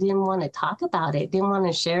of even didn't want to talk about it. Didn't want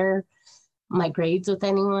to share my grades with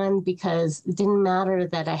anyone because it didn't matter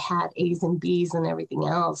that I had A's and B's and everything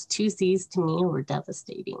else. Two C's to me were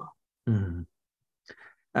devastating. Mhm.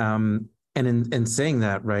 And in saying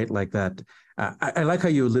that, right, like that, I like how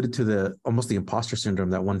you alluded to the almost the imposter syndrome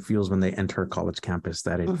that one feels when they enter a college campus,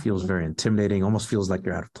 that it feels Mhm. very intimidating, almost feels like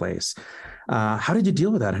you're out of place. How did you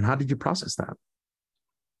deal with that, and how did you process that?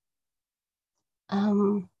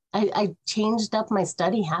 I changed up my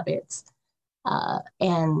study habits.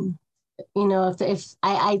 And if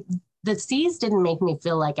the C's didn't make me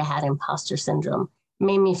feel like I had imposter syndrome, it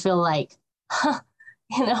made me feel like, huh,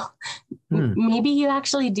 you know, Hmm. maybe you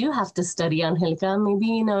actually do have to study, Angelica.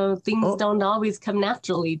 Maybe, things Oh, don't always come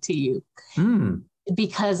naturally to you. hmm.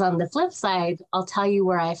 because on the flip side, I'll tell you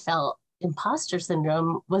where I felt imposter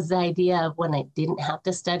syndrome was the idea of when I didn't have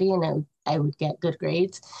to study and I would get good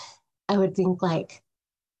grades. I would think like,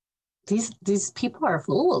 these people are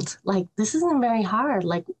fooled. Like this isn't very hard.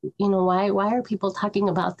 Like, why are people talking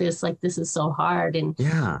about this like this is so hard? And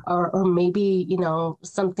Yeah. or maybe,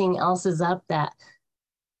 something else is up, that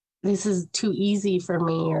this is too easy for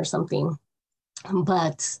me or something.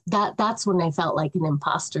 But that's when I felt like an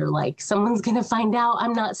imposter, like someone's gonna find out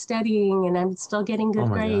I'm not studying and I'm still getting Oh good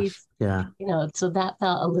my gosh. grades. Yeah. So that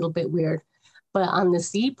felt a little bit weird. But on the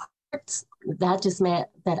C parts, that just meant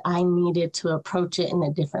that I needed to approach it in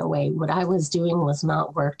a different way. What I was doing was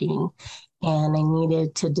not working, and I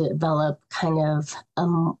needed to develop kind of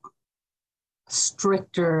a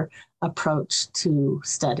stricter approach to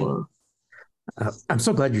studying. I'm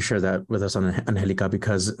so glad you shared that with us on Angelica,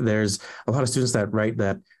 because there's a lot of students that write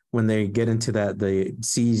that when they get into the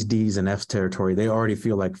C's, D's, and F's territory, they already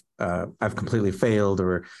feel like I've completely failed,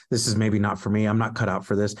 or this is maybe not for me. I'm not cut out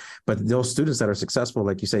for this. But those students that are successful,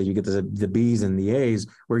 like you say, you get the B's and the A's,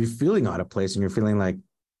 where you're feeling out of place and you're feeling like,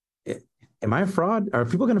 am I a fraud? Are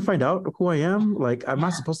people going to find out who I am? Like, I'm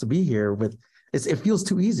not supposed to be here with it feels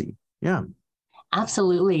too easy. Yeah.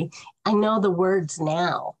 Absolutely. I know the words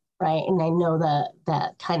now, right? And I know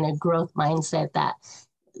that kind of growth mindset, that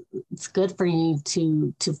it's good for you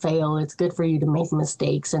to fail. It's good for you to make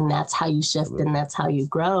mistakes, and that's how you shift and that's how you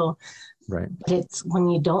grow. Right. But it's when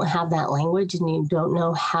you don't have that language and you don't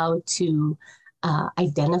know how to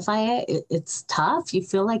identify it's tough. You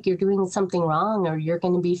feel like you're doing something wrong or you're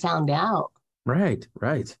going to be found out. Right.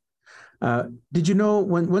 Right. Did you know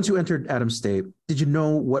once you entered Adams State, did you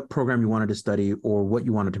know what program you wanted to study or what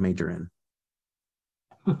you wanted to major in?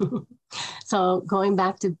 So going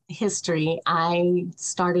back to history, I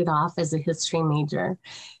started off as a history major,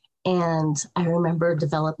 and I remember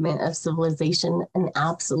development of civilization and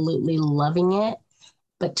absolutely loving it,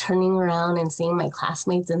 but turning around and seeing my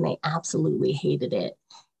classmates and they absolutely hated it.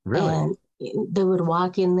 Really? And they would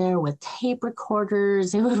walk in there with tape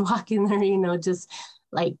recorders. They would walk in there, just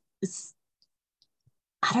like,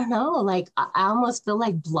 I don't know, like I almost feel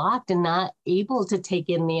like blocked and not able to take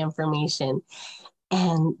in the information.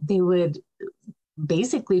 And they would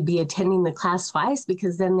basically be attending the class twice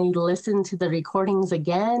because then they'd listen to the recordings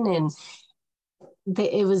again. And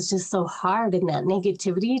it was just so hard. And that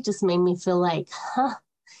negativity just made me feel like, I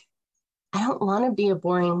don't want to be a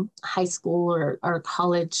boring high school or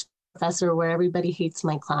college professor where everybody hates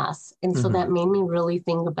my class. And so that made me really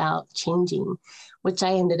think about changing, which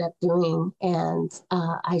I ended up doing. And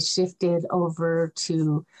I shifted over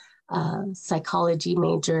to psychology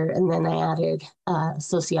major, and then I added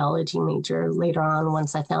sociology major later on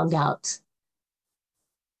once I found out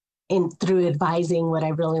through advising what I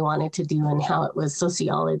really wanted to do and how it was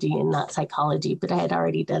sociology and not psychology. But I had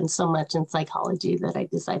already done so much in psychology that I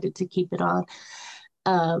decided to keep it on.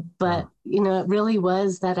 But, it really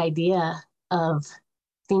was that idea of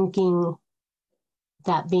thinking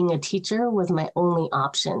that being a teacher was my only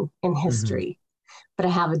option in history. But I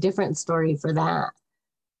have a different story for that.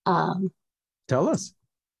 Tell us.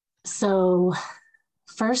 So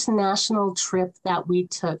first national trip that we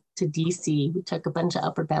took to DC, we took a bunch of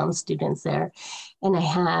Upward Bound students there. And I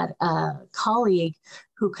had a colleague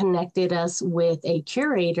who connected us with a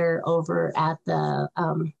curator over at the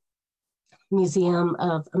Museum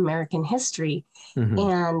of American History.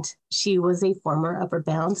 And she was a former Upward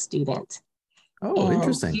Bound student. Oh, and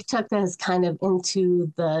interesting. She took us kind of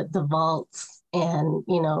into the vaults and,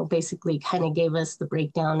 basically kind of gave us the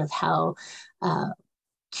breakdown of how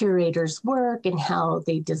curators work and how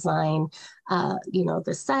they design,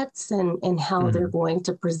 the sets and how they're going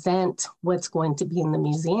to present what's going to be in the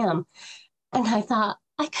museum. And I thought,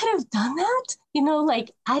 I could have done that.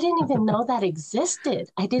 Like I didn't even know that existed.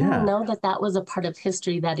 I didn't know that was a part of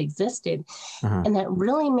history that existed. And that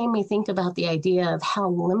really made me think about the idea of how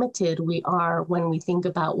limited we are when we think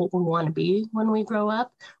about what we want to be when we grow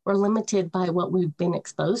up. We're limited by what we've been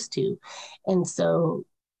exposed to. And so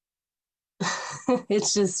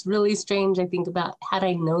it's just really strange. I think about, had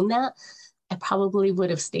I known that, I probably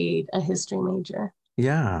would have stayed a history major.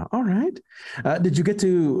 Yeah. All right. Did you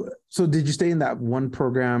stay in that one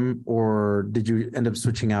program, or did you end up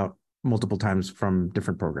switching out multiple times from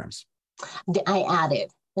different programs? I added.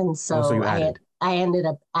 And so you added. I ended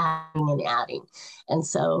up adding and adding. And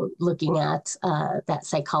so looking at that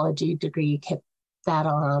psychology degree, kept that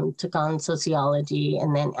on, took on sociology,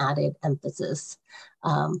 and then added emphasis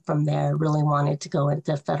from there. Really wanted to go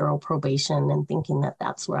into federal probation and thinking that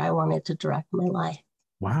that's where I wanted to direct my life.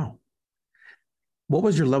 Wow. What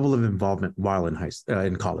was your level of involvement while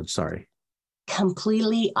in college? Sorry.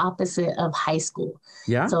 completely opposite of high school.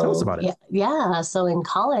 Yeah, tell us So about it. yeah. So in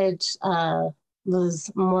college, was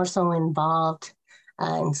more so involved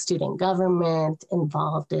in student government,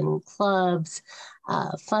 involved in clubs,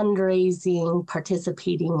 fundraising,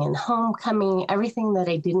 participating in homecoming, everything that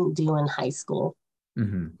I didn't do in high school.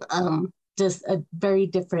 Hmm. Just a very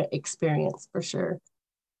different experience for sure.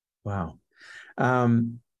 Wow.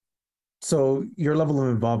 Um, so your level of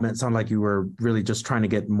involvement sounded like you were really just trying to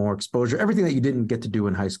get more exposure, everything that you didn't get to do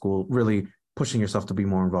in high school, really pushing yourself to be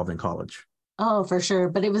more involved in college. Oh, for sure.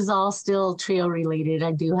 But it was all still trio related.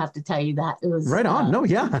 I do have to tell you that it was Right on. No,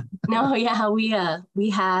 yeah. no, yeah, we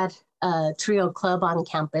had a trio club on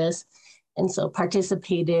campus, and so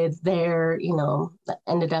participated there.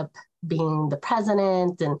 Ended up being the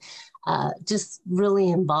president, and just really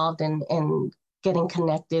involved in getting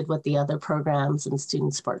connected with the other programs and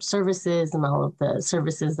student support services and all of the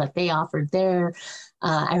services that they offered there.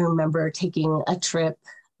 I remember taking a trip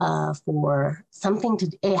for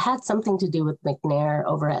it had something to do with McNair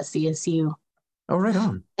over at CSU, Oh, right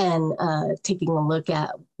on. and taking a look at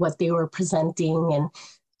what they were presenting, and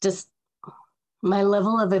just my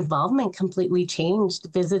level of involvement completely changed.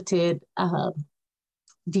 Visited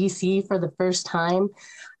DC for the first time.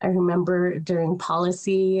 I remember during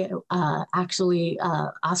policy, actually,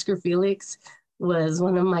 Oscar Felix was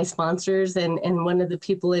one of my sponsors, and one of the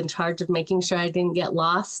people in charge of making sure I didn't get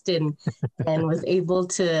lost, and was able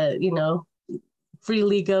to,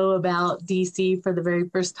 freely go about DC for the very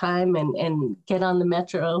first time, and get on the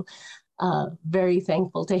metro. Very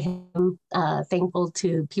thankful to him, thankful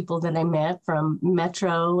to people that I met from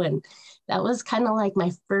Metro. And that was kind of like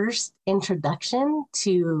my first introduction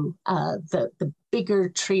to the bigger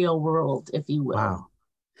trio world, if you will. Wow.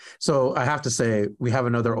 So I have to say, we have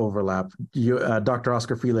another overlap. Dr.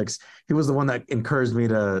 Oscar Felix, he was the one that encouraged me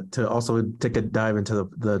to also take a dive into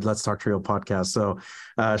the Let's Talk Trio podcast. So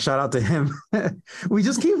shout out to him. We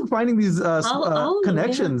just keep finding these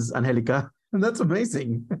connections, yeah. Angelica, and that's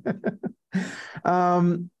amazing.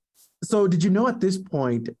 So did you know at this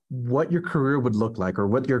point what your career would look like, or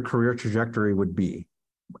what your career trajectory would be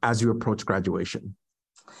as you approach graduation?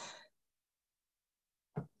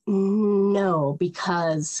 No,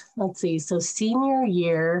 because let's see. So senior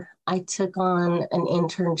year, I took on an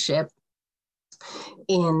internship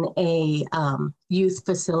in a youth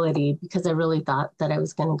facility because I really thought that I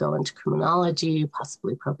was going to go into criminology,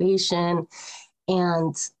 possibly probation.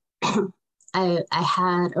 And I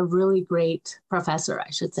had a really great professor, I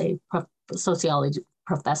should say, sociology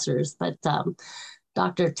professors, but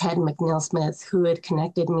Dr. Ted McNeil-Smith, who had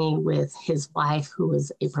connected me with his wife, who was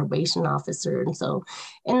a probation officer. And so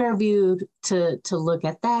interviewed to look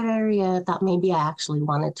at that area, thought maybe I actually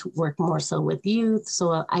wanted to work more so with youth.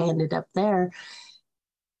 So I ended up there.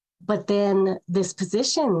 But then this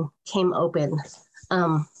position came open,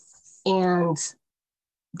 and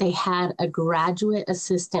they had a graduate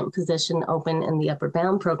assistant position open in the Upper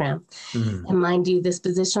Bound program. Mm-hmm. And mind you, this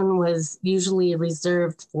position was usually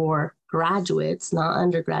reserved for graduates, not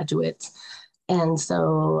undergraduates. And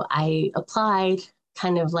so I applied,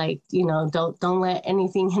 kind of like, don't let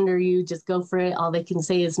anything hinder you, just go for it. All they can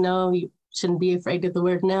say is no. You shouldn't be afraid of the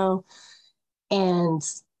word no. And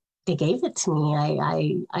they gave it to me.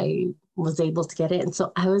 I was able to get it. And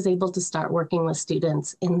so I was able to start working with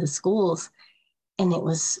students in the schools. And it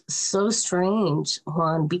was so strange,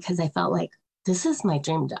 Juan, because I felt like this is my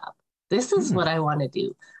dream job. This is what I want to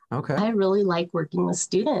do. Okay. I really like working with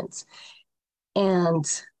students. And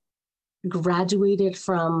graduated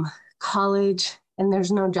from college, and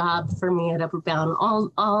there's no job for me at Upper Bound.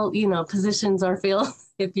 All positions are filled,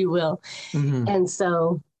 if you will. Mm-hmm. And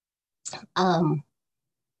so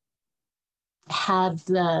had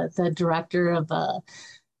the director of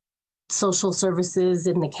social services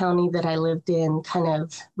in the county that I lived in kind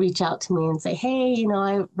of reach out to me and say, hey,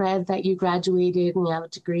 I read that you graduated and you have a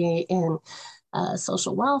degree in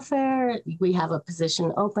social welfare. We have a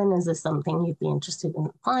position open. Is this something you'd be interested in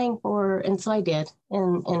applying for? And so I did.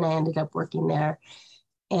 And I ended up working there.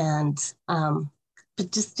 And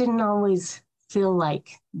but just didn't always feel like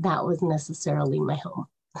that was necessarily my home.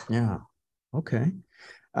 Yeah. Okay.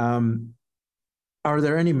 Are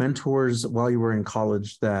there any mentors while you were in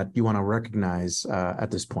college that you want to recognize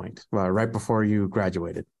at this point, right before you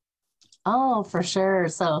graduated? Oh, for sure.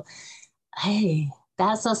 So, hey,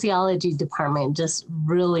 that sociology department just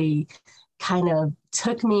really kind of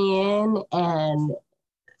took me in and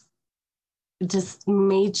just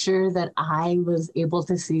made sure that I was able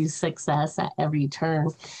to see success at every turn.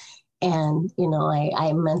 And,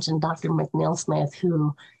 I mentioned Dr. McNeil-Smith,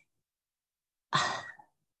 who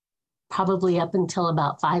probably up until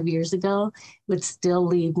about 5 years ago, would still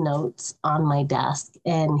leave notes on my desk.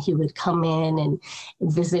 And he would come in and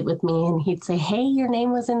visit with me, and he'd say, "Hey, your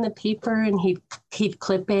name was in the paper," and he'd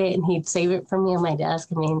clip it and he'd save it for me on my desk.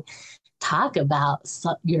 I mean, talk about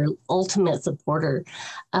your ultimate supporter.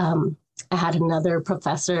 I had another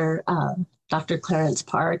professor, Dr. Clarence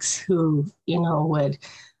Parks, who, would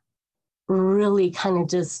really kind of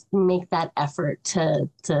just make that effort to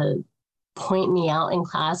point me out in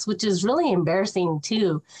class, which is really embarrassing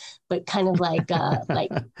too, but kind of like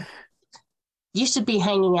you should be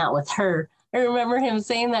hanging out with her. I remember him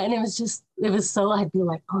saying that, and it was so, I'd be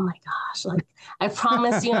like, oh my gosh, like, I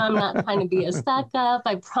promise you, I'm not trying to be a stuck up.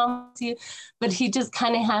 I promise you. But he just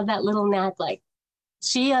kind of had that little knack, like,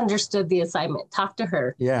 she understood the assignment. Talk to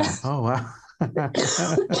her. Yeah. Oh, wow.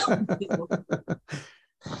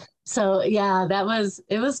 So yeah,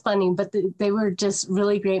 it was funny, but they were just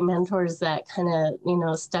really great mentors that kind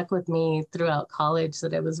of, stuck with me throughout college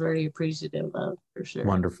that I was very appreciative of, for sure.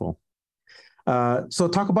 Wonderful. So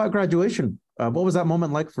talk about graduation. What was that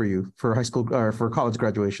moment like for you for high school or for college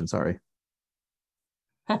graduation? Sorry.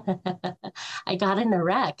 I got in a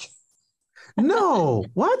wreck. No,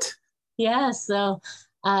 what? Yeah, so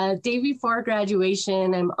day before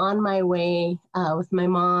graduation, I'm on my way with my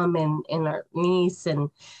mom and our niece,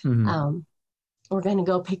 and we're going to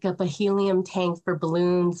go pick up a helium tank for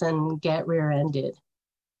balloons and get rear-ended.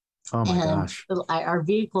 Oh my And gosh. our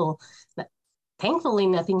vehicle, thankfully,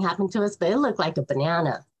 nothing happened to us, but it looked like a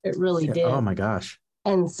banana. It really did. Oh my gosh.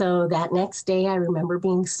 And so that next day, I remember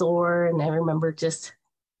being sore, and I remember just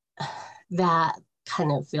that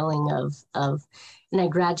kind of feeling and I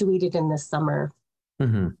graduated in the summer.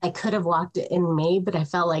 I could have walked it in May, but I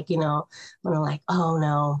felt like, when I'm like, oh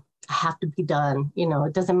no, I have to be done.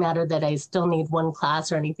 It doesn't matter that I still need one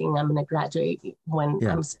class or anything. I'm going to graduate when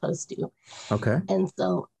I'm supposed to. Okay. And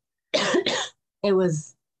so it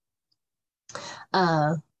was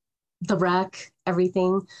the wreck,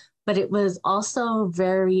 everything, but it was also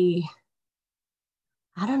very,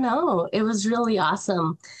 I don't know, it was really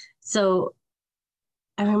awesome. So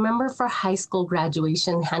I remember for high school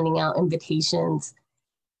graduation, handing out invitations.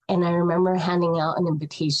 And I remember handing out an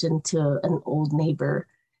invitation to an old neighbor.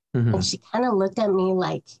 And she kind of looked at me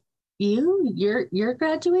like, you're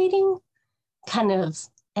graduating? Kind of.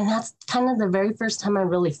 And that's kind of the very first time I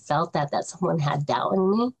really felt that someone had doubt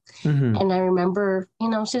in me. And I remember, she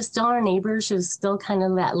was still our neighbor. She was still kind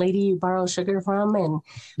of that lady you borrow sugar from. And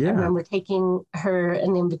I remember taking her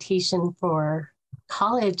an invitation for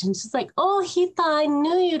college, and she's like, "Oh, Heatha, I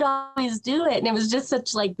knew you'd always do it." And it was just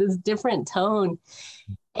such like this different tone.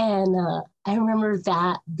 And I remember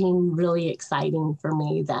that being really exciting for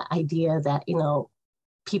me, that idea that,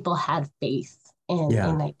 people had faith,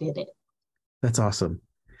 and I did it. That's awesome.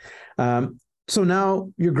 So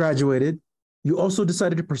now you're graduated. You also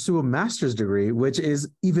decided to pursue a master's degree, which is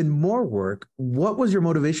even more work. What was your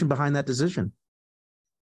motivation behind that decision?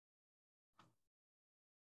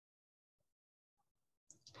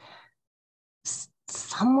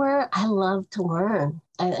 Somewhere I love to learn.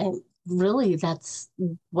 I really, that's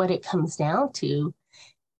what it comes down to.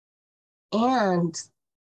 And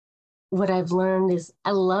what I've learned is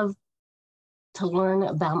I love to learn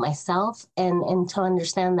about myself and to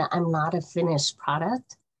understand that I'm not a finished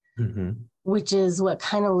product, which is what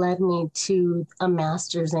kind of led me to a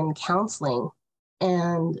master's in counseling,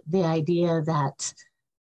 and the idea that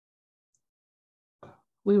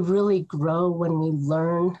we really grow when we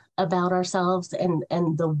learn about ourselves and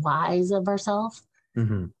the whys of ourselves.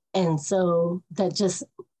 And so that just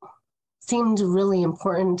seemed really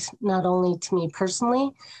important, not only to me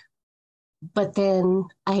personally, but then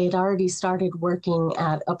I had already started working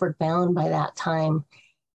at Upward Bound by that time.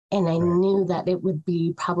 And I knew that it would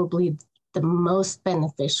be probably the most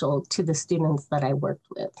beneficial to the students that I worked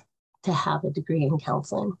with to have a degree in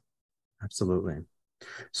counseling. Absolutely.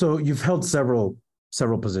 So you've held several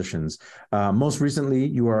positions. Most recently,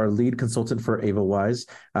 you are a lead consultant for AvaWise.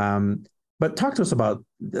 But talk to us about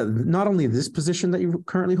not only this position that you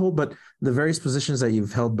currently hold, but the various positions that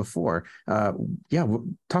you've held before. Talk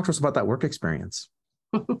to us about that work experience.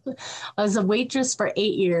 I was a waitress for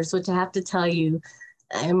 8 years, which I have to tell you,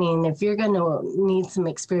 I mean, if you're going to need some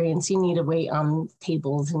experience, you need to wait on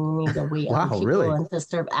tables and you need to wait on people really? and to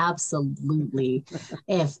serve. Absolutely.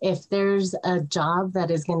 If there's a job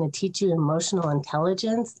that is going to teach you emotional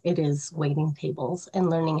intelligence, it is waiting tables and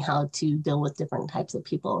learning how to deal with different types of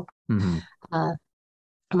people.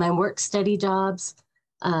 My work study jobs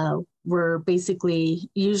were basically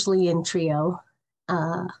usually in trio,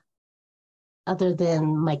 other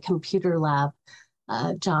than my computer lab.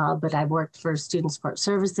 job, but I worked for Student Support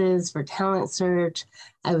Services, for Talent Search.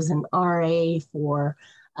 I was an RA for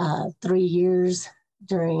 3 years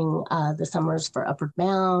during the summers for Upward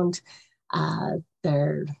Bound.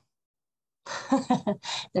 Their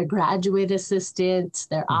their graduate assistant,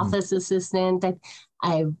 their office assistant.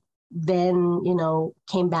 I then,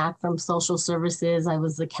 came back from social services. I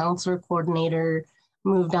was the counselor coordinator,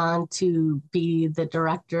 moved on to be the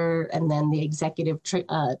director and then the executive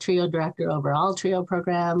trio director over all trio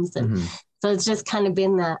programs. And so it's just kind of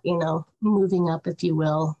been that, moving up, if you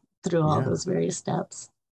will, through all those various steps.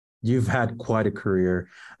 You've had quite a career.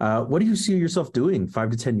 What do you see yourself doing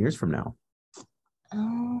 5 to 10 years from now?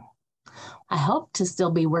 I hope to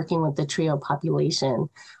still be working with the trio population.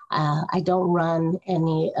 I don't run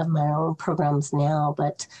any of my own programs now,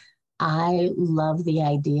 but I love the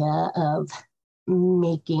idea of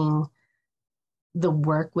making the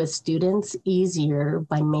work with students easier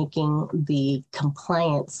by making the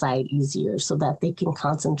compliance side easier so that they can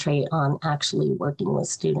concentrate on actually working with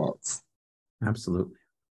students. Absolutely.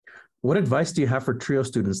 What advice do you have for trio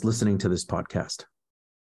students listening to this podcast?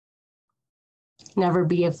 Never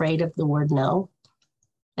be afraid of the word no.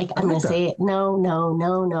 I'm going to say it. No, no,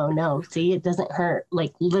 no, no, no. See, it doesn't hurt.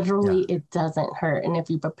 Literally, it doesn't hurt. And if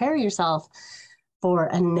you prepare yourself for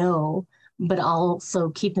a no, but also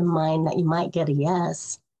keep in mind that you might get a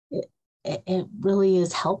yes, it really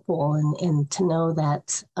is helpful. And to know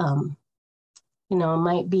that, it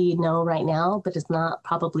might be no right now, but it's not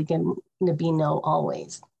probably going to be no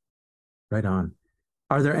always. Right on.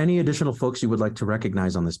 Are there any additional folks you would like to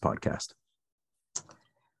recognize on this podcast?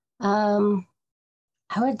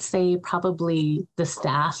 I would say probably the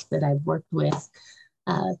staff that I've worked with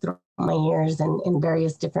throughout my years in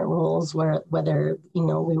various different roles, whether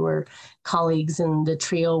we were colleagues in the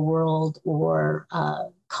trio world or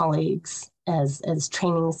colleagues as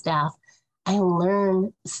training staff. I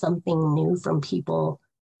learn something new from people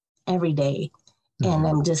every day, and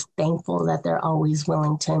I'm just thankful that they're always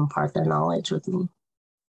willing to impart their knowledge with me.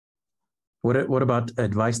 What about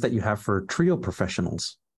advice that you have for trio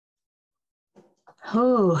professionals?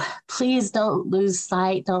 Oh, please don't lose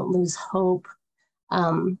sight. Don't lose hope.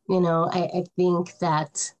 I think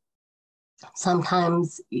that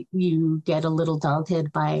sometimes you get a little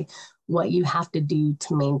daunted by what you have to do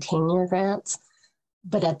to maintain your grants.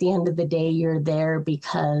 But at the end of the day, you're there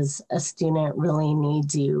because a student really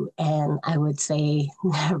needs you. And I would say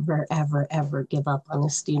never, ever, ever give up on a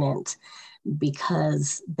student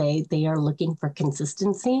because they are looking for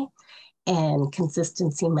consistency. And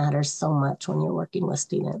consistency matters so much when you're working with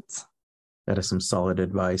students. That is some solid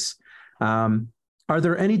advice. Are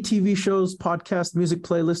there any TV shows, podcasts, music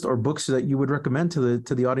playlist, or books that you would recommend to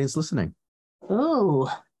the audience listening? Ooh,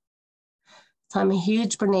 so I'm a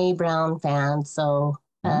huge Brene Brown fan. So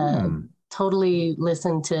totally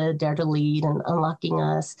listen to Dare to Lead and Unlocking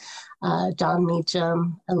Us. John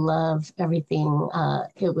Meacham, I love everything.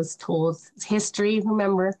 It Was Told. History,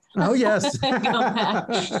 remember? Oh, yes. Go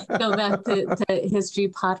back to history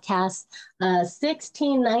podcasts.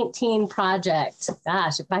 1619 Project.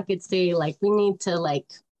 Gosh, if I could say, we need to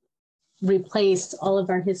replace all of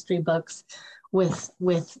our history books with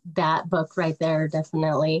that book right there,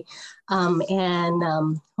 definitely. Who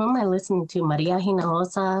am I listening to? Maria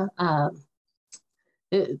Hinojosa.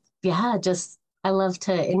 I love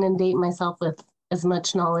to inundate myself with as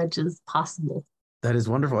much knowledge as possible. That is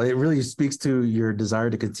wonderful. It really speaks to your desire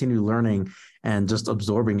to continue learning and just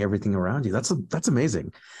absorbing everything around you. That's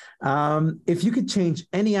amazing. If you could change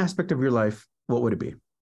any aspect of your life, what would it be?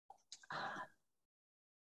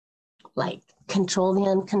 Control the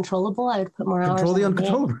uncontrollable. I would put more hours. Control the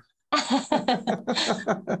uncontrollable.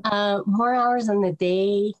 More hours in the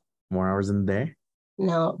day. More hours in the day?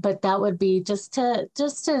 No, but that would be just to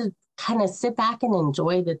kind of sit back and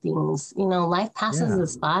enjoy the things. Life passes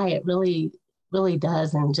us by. It really, really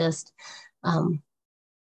does. And just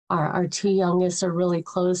our two youngest are really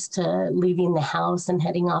close to leaving the house and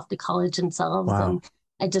heading off to college themselves. Wow. And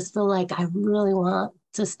I just feel like I really want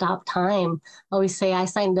to stop time. I always say I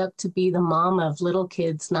signed up to be the mom of little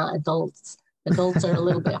kids, not adults. Adults are a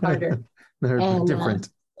little bit harder. They're different.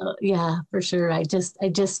 Yeah, for sure. I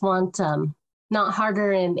just want not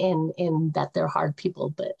harder in that they're hard people,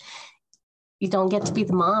 but you don't get to be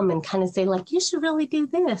the mom and kind of say you should really do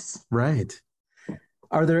this. Right.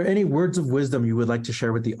 Are there any words of wisdom you would like to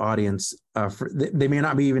share with the audience? They may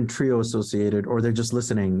not be even trio associated, or they're just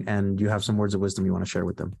listening and you have some words of wisdom you want to share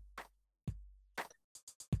with them.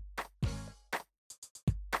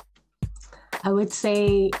 I would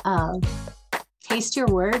say taste your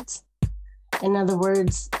words. In other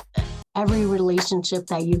words, every relationship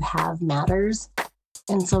that you have matters.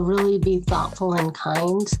 And so really be thoughtful and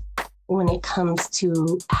kind when it comes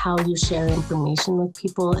to how you share information with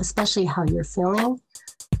people, especially how you're feeling.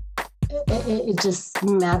 It just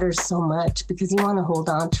matters so much because you want to hold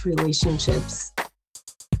on to relationships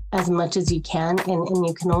as much as you can. And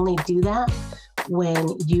you can only do that when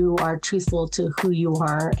you are truthful to who you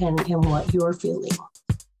are and what you're feeling.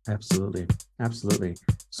 Absolutely. Absolutely.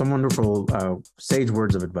 Some wonderful sage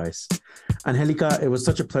words of advice. Angelica, it was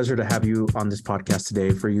such a pleasure to have you on this podcast today,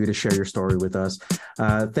 for you to share your story with us.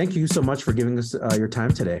 Thank you so much for giving us your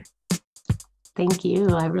time today. Thank you.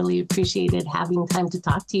 I really appreciated having time to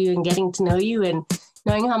talk to you and getting to know you and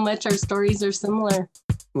knowing how much our stories are similar.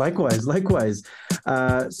 Likewise.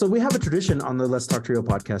 So we have a tradition on the Let's Talk Trio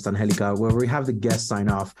podcast, Angelica, where we have the guests sign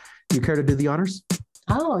off. Do you care to do the honors?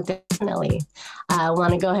 Oh, definitely. I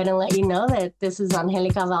want to go ahead and let you know that this is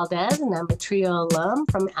Angelica Valdez, and I'm a Trio alum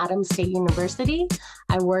from Adams State University.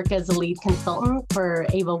 I work as a lead consultant for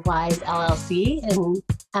Ava Wise LLC, and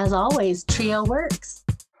as always, Trio works.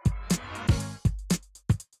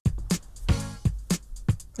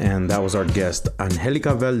 And that was our guest,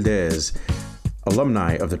 Angelica Valdez,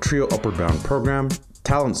 alumni of the Trio Upward Bound program,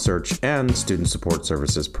 Talent Search, and Student Support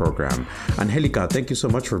Services program. Angelica, thank you so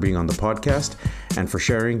much for being on the podcast and for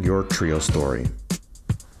sharing your Trio story.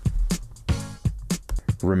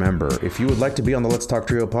 Remember, if you would like to be on the Let's Talk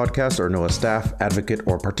Trio podcast or know a staff, advocate,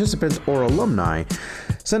 or participant or alumni,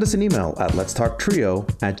 send us an email at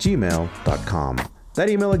letstalktrio@gmail.com. That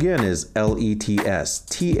email again is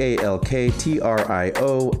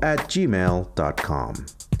letstalktrio@gmail.com.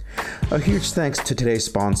 A huge thanks to today's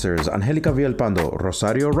sponsors, Angelica Villalpando,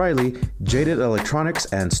 Rosario Riley, Jaded Electronics,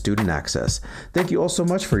 and Student Access. Thank you all so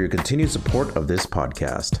much for your continued support of this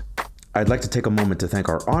podcast. I'd like to take a moment to thank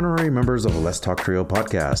our honorary members of the Let's Talk Trio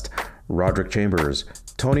podcast, Roderick Chambers,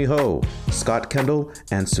 Tony Ho, Scott Kendall,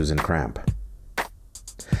 and Susan Cramp.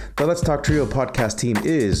 The Let's Talk Trio podcast team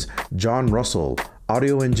is John Russell,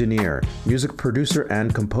 audio engineer, music producer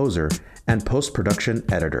and composer, and post-production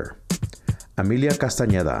editor. Amelia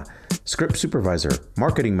Castañeda, script supervisor,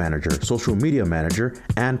 marketing manager, social media manager,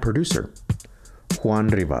 and producer. Juan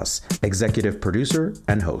Rivas, executive producer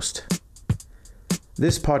and host.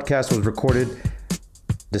 This podcast was recorded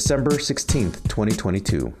December 16th,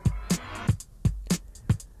 2022.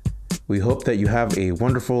 We hope that you have a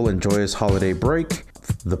wonderful and joyous holiday break.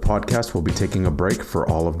 The podcast will be taking a break for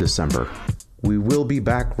all of December. We will be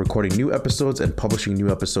back recording new episodes and publishing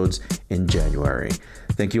new episodes in January.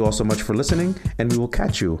 Thank you all so much for listening, and we will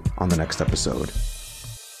catch you on the next episode.